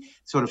to be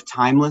sort of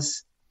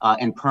timeless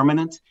and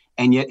permanent,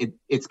 and yet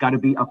it's got to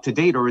be up to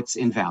date or it's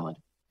invalid.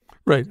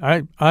 Right.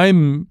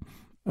 I'm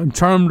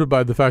charmed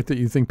by the fact that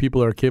you think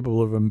people are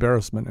capable of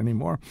embarrassment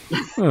anymore.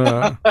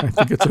 I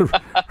think it's a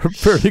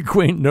fairly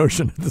quaint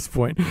notion at this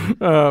point.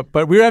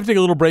 But we have to take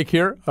a little break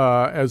here.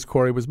 As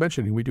Corey was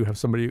mentioning, we do have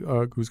somebody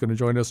who's going to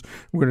join us.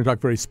 We're going to talk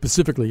very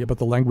specifically about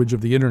the language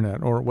of the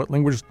internet, or what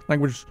language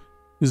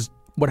is,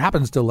 what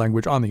happens to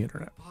language on the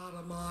internet.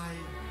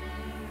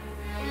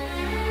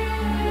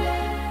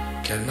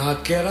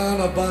 Cannot get on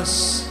a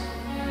bus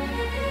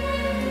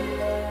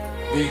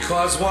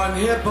because one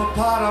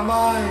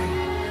hippopotami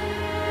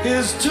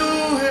is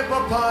two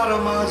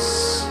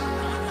hippopotamus.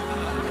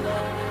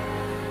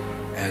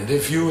 And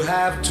if you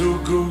have two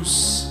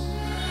goose,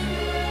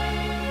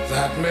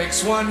 that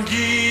makes one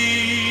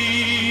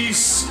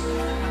geese.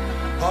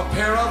 A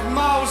pair of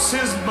mouse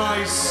is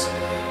mice,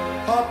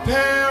 a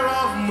pair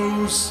of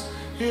moose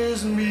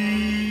is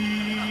meese.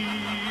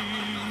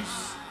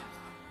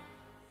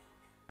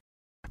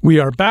 We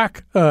are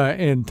back,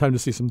 and time to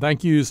see some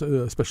thank yous,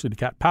 especially to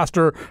Kat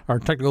Pastor, our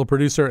technical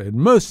producer, and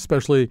most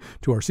especially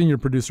to our senior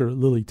producer,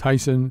 Lily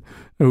Tyson,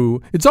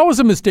 who, it's always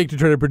a mistake to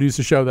try to produce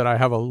a show that I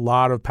have a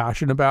lot of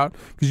passion about,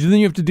 because then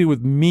you have to deal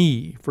with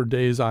me for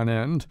days on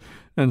end.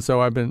 And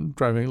so I've been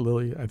driving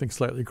Lily, I think,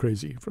 slightly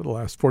crazy for the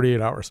last 48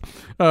 hours.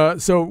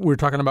 So we're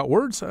talking about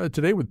words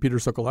today with Peter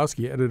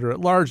Sokolowski,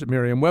 editor-at-large at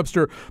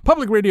Merriam-Webster,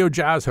 public radio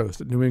jazz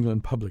host at New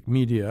England Public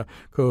Media,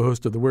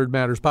 co-host of the Word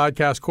Matters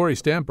podcast, Corey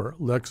Stamper,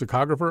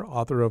 lexicographer,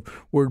 author of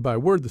Word by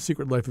Word, The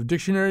Secret Life of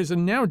Dictionaries,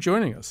 and now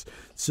joining us,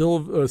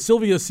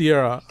 Sylvia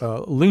Sierra,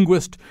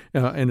 linguist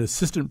and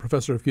assistant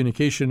professor of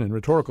communication and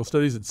rhetorical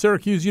studies at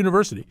Syracuse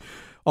University.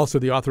 Also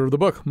the author of the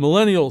book,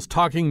 Millennials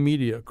Talking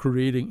Media,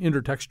 Creating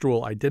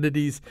Intertextual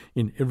Identities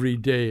in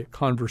Everyday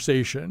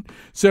Conversation.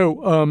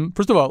 So,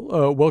 first of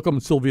all, welcome,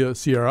 Sylvia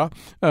Sierra.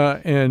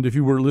 And if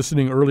you were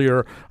listening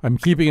earlier, I'm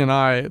keeping an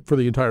eye for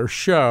the entire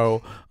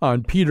show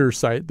on Peter's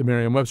site, the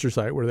Merriam-Webster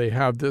site, where they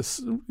have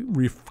this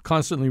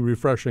constantly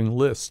refreshing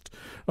list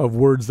of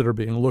words that are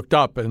being looked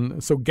up.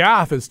 And so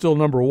gaff is still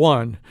number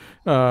one,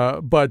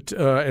 but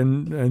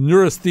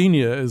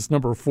neurasthenia is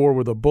number 4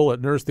 with a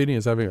bullet. Neurasthenia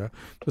is having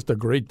just a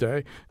great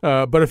day.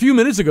 But a few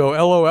minutes ago,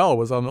 LOL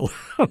was on the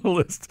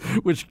list,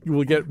 which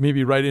we'll get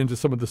maybe right into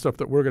some of the stuff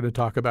that we're going to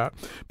talk about.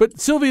 But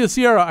Sylvia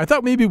Sierra, I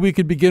thought maybe we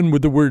could begin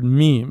with the word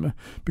meme,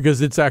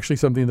 because it's actually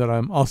something that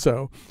I'm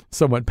also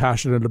somewhat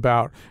passionate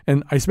about.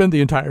 And I spent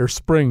the entire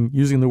spring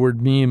using the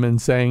word meme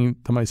and saying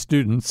to my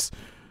students,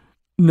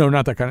 No,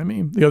 not that kind of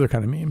meme. The other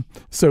kind of meme.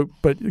 So,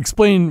 but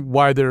explain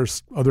why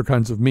there's other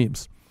kinds of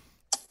memes.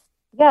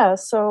 Yeah,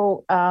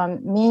 so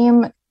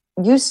meme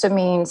used to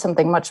mean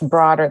something much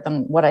broader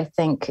than what I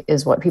think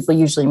is what people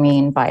usually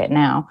mean by it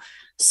now.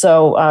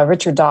 So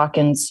Richard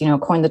Dawkins,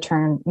 coined the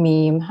term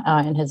meme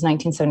in his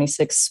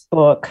 1976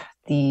 book,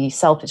 The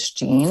Selfish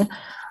Gene.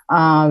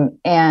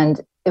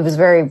 And it was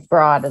very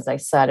broad, as I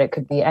said. It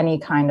could be any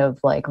kind of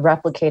like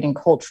replicating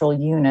cultural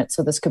unit.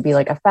 So this could be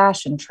like a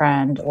fashion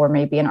trend or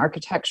maybe an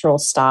architectural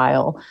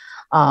style.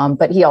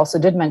 But he also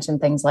did mention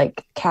things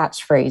like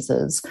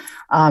catchphrases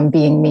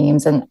being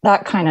memes. And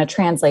that kind of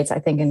translates, I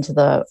think, into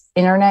the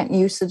internet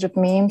usage of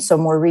memes. So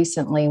more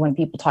recently, when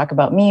people talk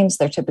about memes,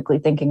 they're typically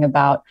thinking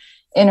about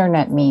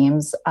internet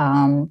memes.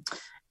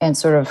 And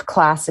sort of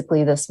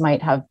classically, this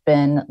might have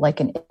been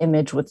like an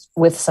image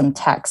with some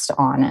text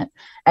on it.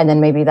 And then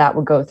maybe that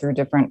would go through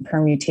different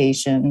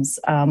permutations,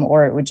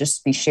 or it would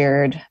just be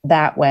shared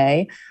that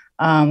way.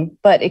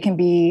 But it can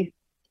be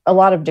a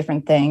lot of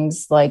different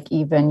things, like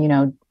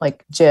even,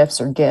 like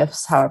GIFs or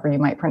GIFs, however you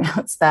might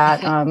pronounce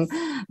that.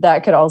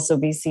 That could also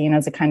be seen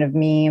as a kind of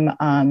meme,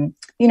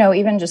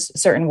 even just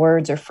certain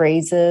words or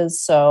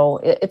phrases. So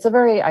it's a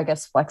very, I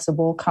guess,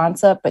 flexible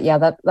concept. But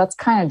yeah, that's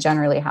kind of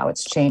generally how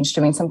it's changed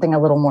to mean something a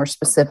little more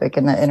specific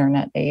in the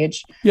internet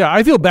age. Yeah,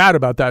 I feel bad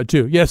about that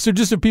too. Yeah, so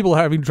just if people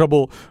are having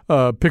trouble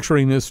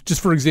picturing this,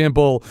 just for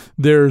example,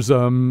 there's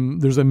a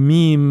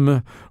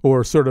meme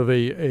or sort of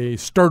a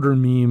starter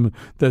meme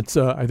that's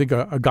I think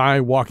a guy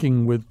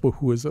walking with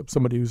who is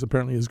somebody who's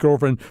apparently his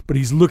girlfriend, but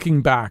he's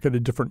looking back at a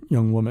different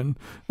young woman,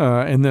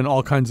 and then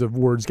all kinds of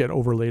words get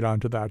overlaid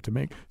onto that to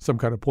make some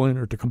kind of point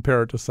or to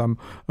compare it to some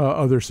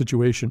other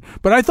situation.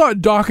 But I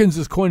thought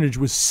Dawkins' coinage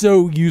was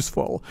so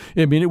useful.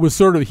 I mean, it was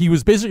he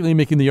was basically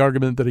making the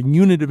argument that a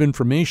unit of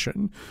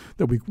information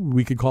that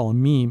we could call a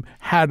meme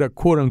had a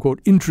quote unquote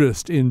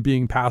interest in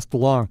being passed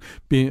along,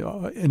 being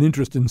an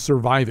interest in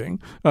surviving,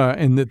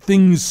 and that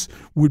things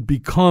would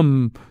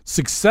become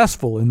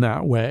successful in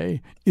that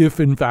way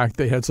if in fact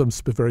they had some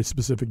very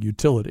specific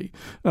utility.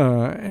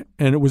 And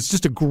it was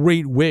just a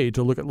great way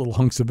to look at little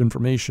hunks of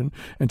information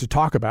and to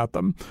talk about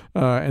them.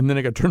 And then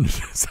it got turned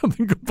into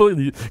something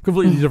completely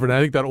different. I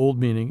think that old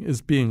meaning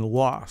is being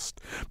lost.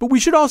 But we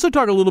should also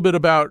talk a little bit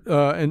about,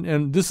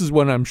 and this is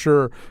one I'm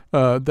sure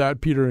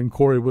that Peter and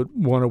Corey would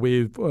want to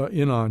weigh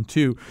in on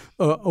too,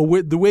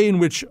 the way in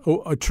which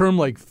a term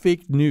like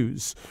fake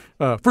news,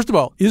 first of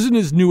all, isn't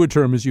as new a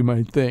term as you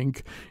might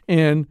think,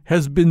 and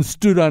has been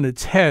stood on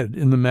its head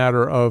in the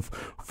matter of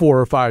 4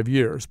 or 5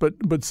 years.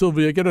 But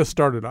Sylvia, get us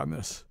started on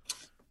this.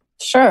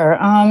 Sure.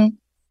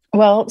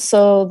 Well,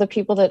 so the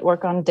people that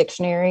work on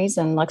dictionaries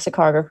and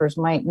lexicographers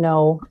might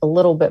know a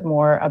little bit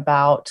more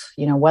about,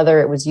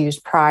 whether it was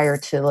used prior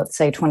to, let's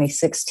say,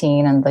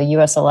 2016 and the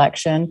U.S.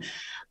 election.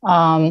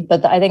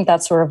 But I think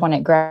that's sort of when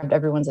it grabbed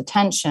everyone's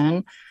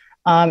attention.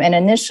 And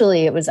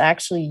initially, it was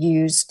actually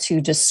used to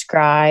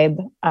describe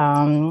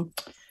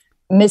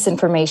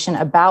misinformation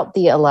about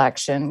the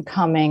election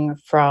coming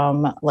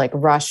from like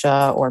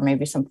Russia or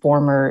maybe some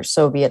former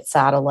Soviet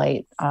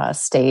satellite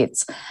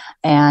states.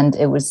 And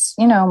it was,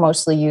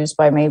 mostly used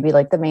by maybe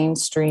like the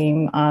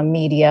mainstream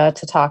media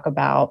to talk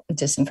about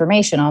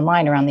disinformation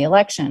online around the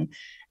election.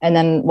 And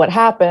then what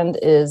happened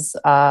is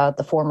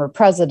the former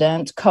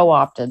president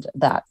co-opted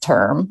that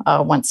term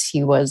once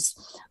he was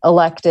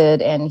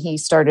elected, and he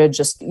started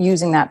just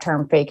using that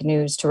term fake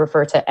news to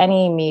refer to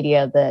any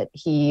media that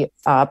he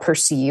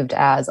perceived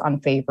as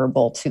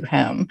unfavorable to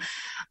him.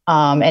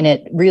 And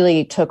it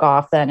really took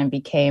off then and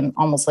became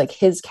almost like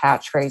his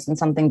catchphrase and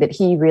something that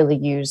he really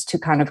used to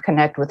kind of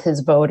connect with his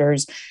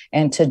voters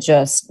and to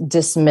just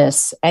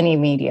dismiss any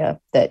media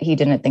that he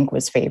didn't think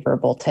was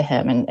favorable to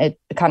him. And it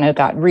kind of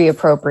got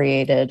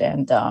reappropriated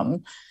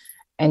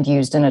and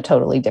used in a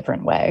totally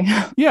different way.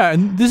 Yeah,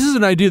 and this is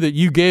an idea that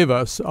you gave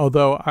us,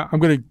 although I'm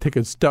going to take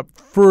a step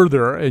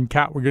further, and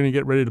Kat, we're going to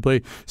get ready to play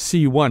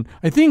C1.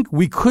 I think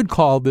we could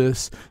call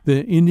this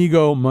the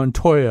Inigo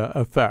Montoya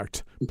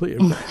effect. Got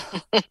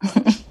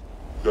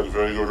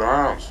very good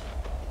arms.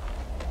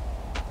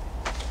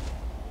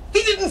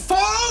 He didn't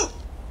fall?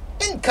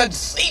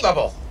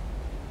 Inconceivable.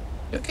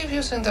 You keep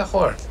using the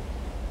word.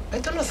 I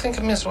do not think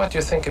it means what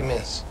you think it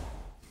means.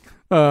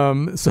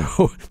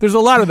 So there's a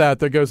lot of that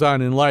goes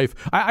on in life.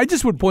 I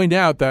just would point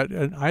out that,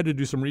 and I had to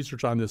do some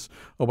research on this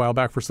a while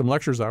back for some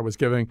lectures I was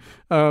giving.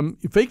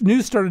 Fake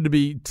news started to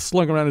be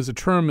slung around as a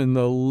term in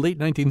the late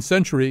 19th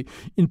century.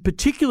 In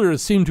particular, it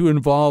seemed to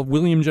involve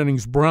William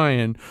Jennings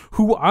Bryan,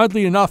 who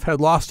oddly enough had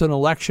lost an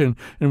election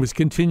and was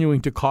continuing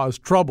to cause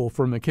trouble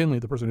for McKinley,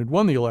 the person who'd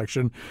won the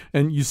election.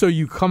 And so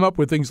you come up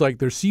with things like,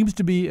 there seems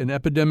to be an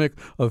epidemic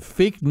of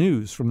fake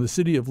news from the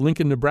city of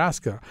Lincoln,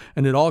 Nebraska,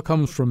 and it all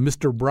comes from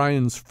Mr.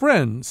 Bryan's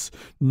friend.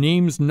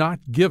 Names not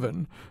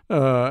given.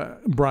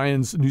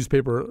 Bryan's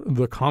newspaper,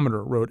 The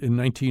Commodore, wrote in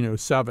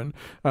 1907.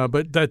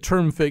 But that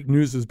term fake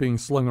news is being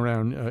slung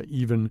around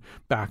even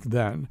back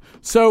then.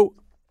 So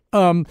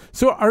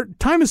our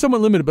time is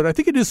somewhat limited, but I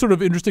think it is sort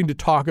of interesting to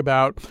talk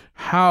about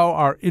how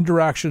our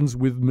interactions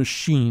with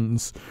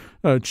machines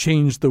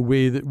changed the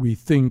way that we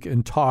think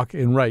and talk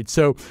and write.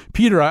 So,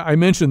 Peter, I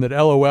mentioned that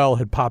LOL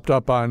had popped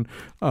up on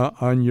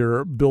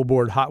your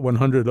Billboard Hot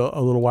 100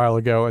 a little while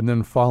ago and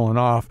then fallen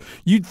off.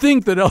 You'd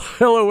think that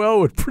LOL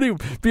would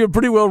be a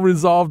pretty well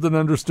resolved and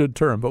understood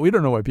term, but we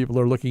don't know why people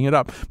are looking it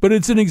up. But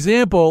it's an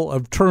example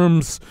of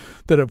terms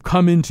that have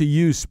come into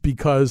use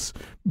because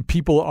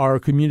people are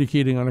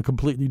communicating on a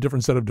completely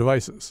different set of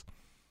devices.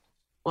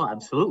 Well,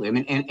 absolutely. I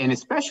mean, and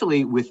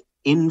especially with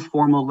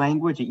informal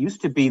language, it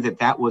used to be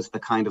that was the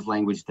kind of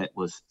language that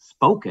was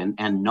spoken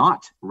and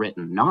not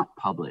written, not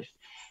published,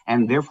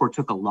 and therefore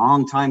took a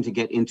long time to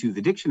get into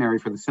the dictionary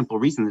for the simple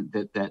reason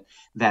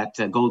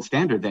that gold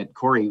standard that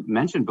Corey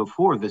mentioned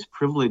before, this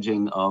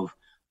privileging of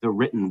the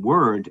written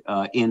word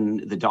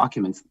in the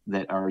documents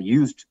that are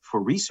used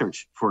for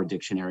research for a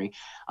dictionary,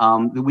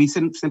 we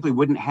simply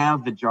wouldn't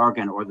have the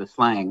jargon or the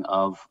slang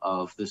of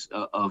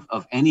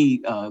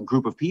any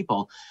group of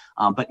people.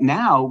 But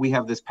now we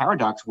have this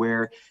paradox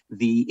where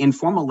the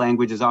informal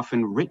language is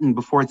often written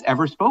before it's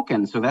ever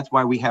spoken. So that's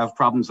why we have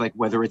problems like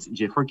whether it's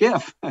GIF or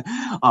GIF,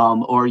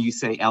 or you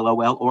say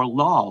LOL or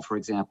LOL, for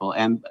example.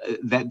 And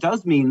that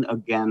does mean,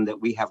 again, that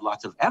we have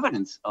lots of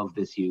evidence of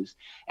this use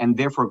and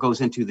therefore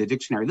goes into the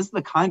dictionary. This is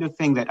the kind of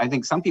thing that I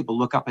think some people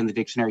look up in the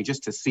dictionary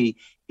just to see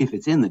if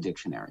it's in the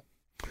dictionary.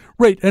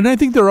 Right. And I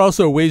think there are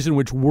also ways in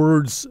which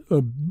words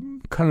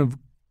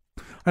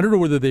I don't know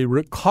whether they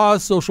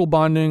cause social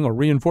bonding or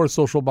reinforce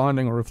social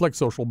bonding or reflect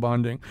social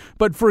bonding.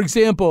 But for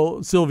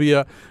example,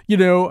 Sylvia, I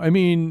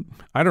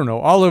don't know,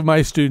 all of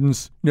my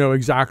students know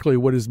exactly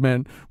what is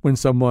meant when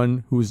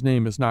someone whose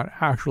name is not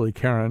actually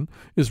Karen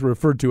is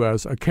referred to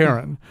as a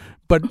Karen.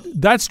 But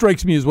that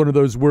strikes me as one of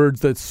those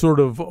words that's sort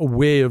of a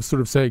way of sort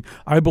of saying,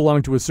 I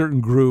belong to a certain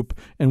group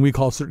and we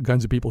call certain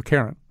kinds of people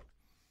Karen.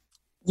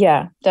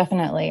 Yeah,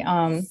 definitely.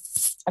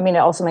 It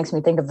also makes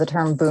me think of the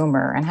term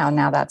boomer and how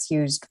now that's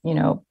used, in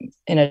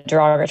a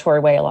derogatory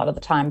way a lot of the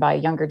time by a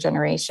younger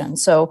generation.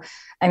 So,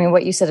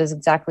 what you said is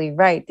exactly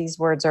right. These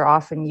words are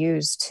often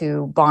used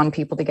to bond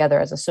people together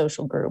as a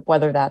social group,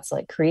 whether that's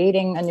like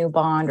creating a new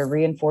bond or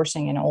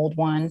reinforcing an old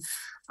one.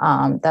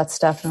 That's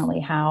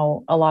definitely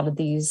how a lot of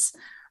these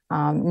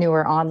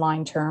newer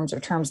online terms or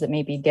terms that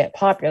maybe get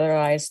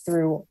popularized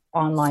through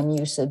online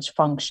usage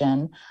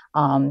function.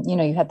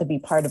 You have to be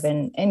part of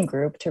an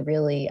in-group to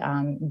really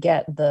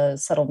get the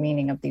subtle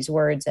meaning of these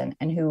words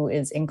and who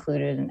is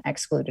included and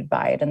excluded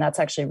by it. And that's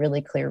actually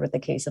really clear with the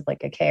case of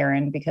like a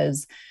Karen,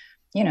 because,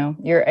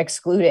 you're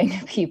excluding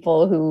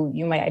people who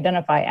you might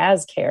identify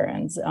as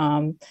Karens.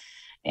 So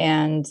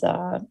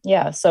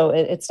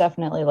it's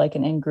definitely like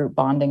an in-group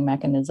bonding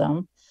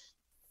mechanism.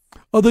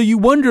 Although you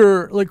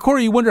wonder, like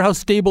Corey, you wonder how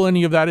stable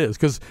any of that is,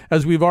 because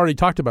as we've already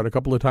talked about a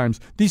couple of times,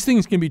 these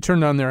things can be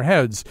turned on their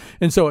heads.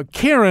 And so a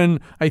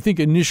Karen, I think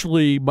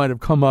initially might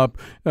have come up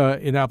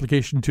in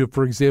application to,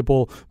 for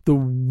example, the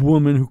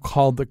woman who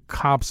called the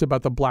cops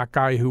about the black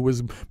guy who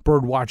was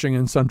bird watching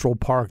in Central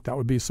Park. That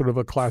would be sort of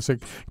a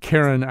classic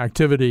Karen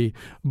activity.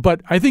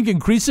 But I think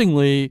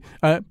increasingly,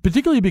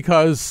 particularly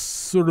because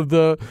sort of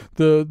the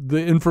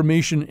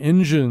information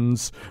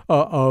engines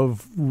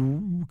of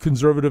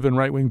conservative and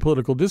right-wing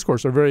political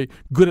discourse are very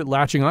good at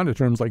latching onto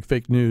terms like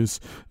fake news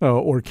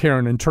or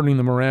Karen and turning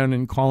them around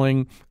and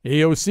calling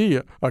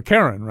AOC a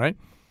Karen, right?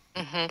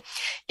 Mm-hmm.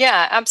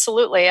 Yeah,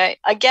 absolutely.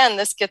 Again,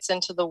 this gets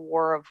into the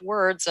war of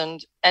words,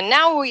 and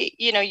now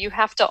you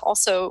have to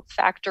also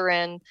factor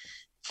in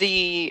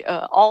the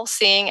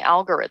all-seeing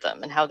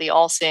algorithm and how the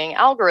all-seeing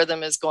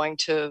algorithm is going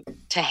to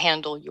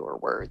handle your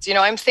words.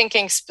 I'm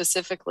thinking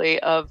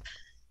specifically of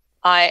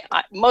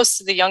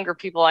most of the younger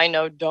people I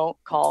know don't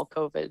call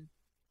COVID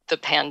the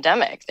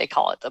pandemic. They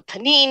call it the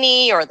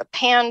panini or the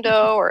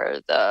pando or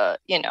the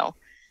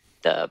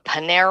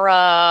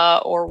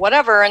Panera or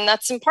whatever. And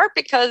that's in part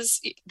because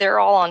they're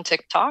all on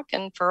TikTok.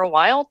 And for a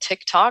while,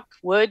 TikTok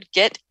would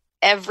get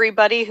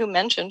everybody who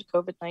mentioned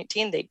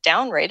COVID-19, they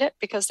downrate it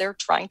because they're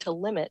trying to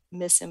limit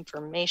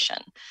misinformation.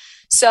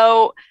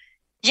 So,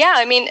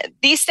 yeah,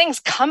 these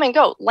things come and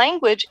go.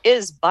 Language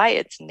is by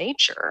its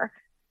nature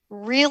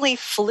really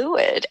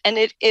fluid, and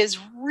it is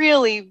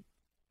really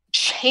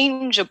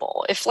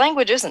changeable. If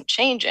language isn't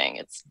changing,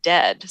 it's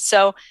dead.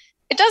 So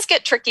it does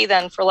get tricky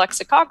then for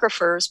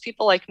lexicographers,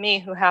 people like me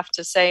who have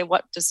to say,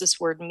 what does this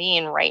word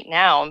mean right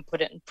now and put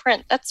it in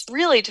print? That's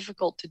really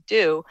difficult to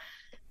do.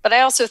 But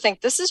I also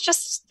think this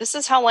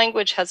is how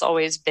language has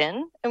always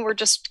been. And we're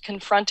just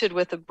confronted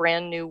with a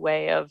brand new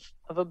way of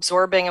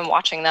absorbing and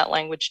watching that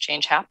language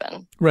change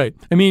happen. Right.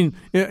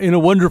 in a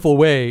wonderful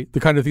way, the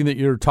kind of thing that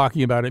you're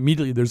talking about,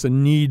 immediately there's a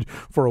need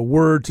for a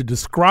word to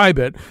describe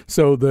it.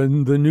 So the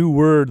new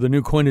word, the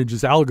new coinage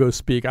is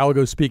algospeak.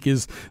 Algospeak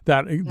is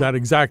that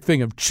exact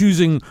thing of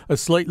choosing a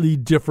slightly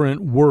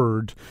different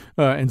word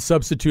and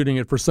substituting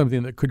it for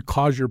something that could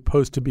cause your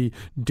post to be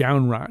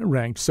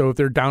downranked. So if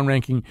they're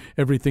downranking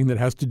everything that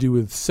has to do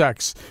with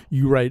sex,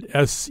 you write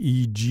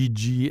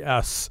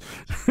SEGGS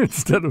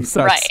instead of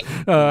sex.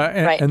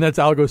 Right. And that's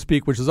algo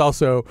speak, which is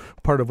also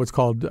part of what's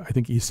called, I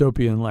think,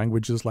 Aesopian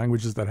languages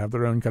that have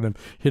their own kind of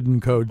hidden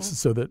codes,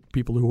 so that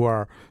people who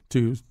are,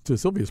 to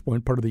Sylvia's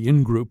point, part of the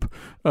in-group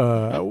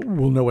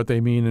will know what they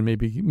mean, and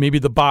maybe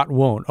the bot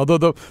won't. Although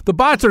the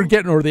bots are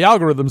getting, or the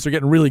algorithms are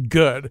getting really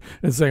good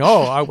and saying,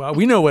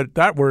 we know what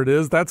that word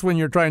is. That's when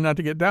you're trying not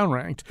to get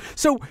downranked.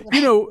 So,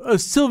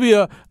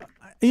 Sylvia,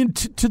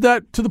 to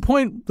the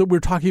point that we're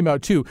talking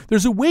about too,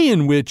 there's a way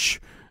in which,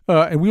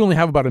 and we only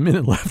have about a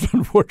minute left,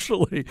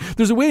 unfortunately,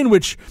 there's a way in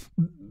which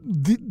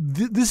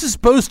this is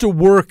supposed to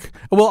work.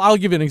 Well, I'll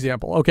give you an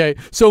example. Okay.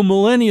 So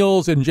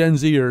millennials and Gen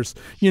Zers,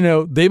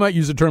 they might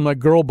use a term like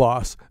girl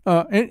boss.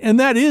 And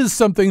that is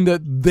something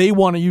that they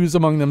want to use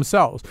among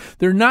themselves.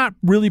 They're not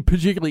really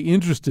particularly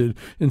interested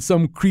in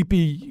some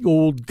creepy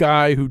old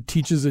guy who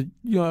teaches a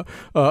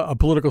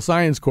political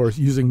science course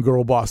using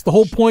girl boss. The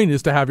whole point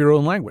is to have your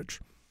own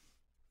language.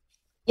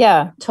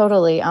 Yeah,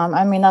 totally.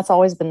 I mean, that's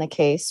always been the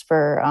case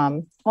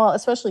for,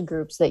 especially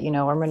groups that,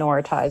 are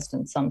minoritized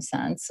in some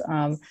sense,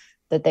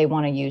 that they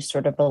want to use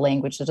sort of a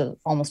language that is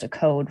almost a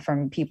code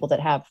from people that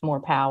have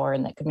more power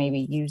and that could maybe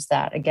use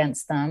that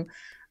against them.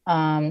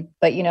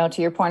 But,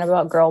 to your point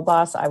about girl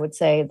boss, I would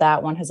say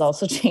that one has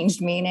also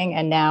changed meaning.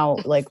 And now,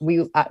 like,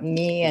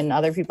 me and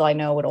other people I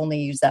know would only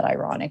use that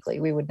ironically.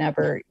 We would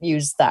never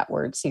use that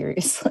word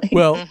seriously.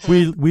 Well,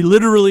 we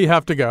literally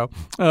have to go.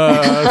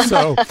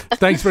 So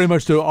thanks very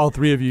much to all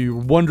three of you.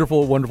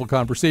 Wonderful, wonderful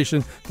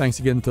conversation. Thanks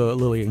again to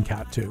Lily and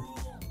Kat, too.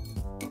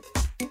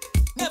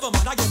 Never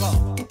mind, I give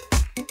up.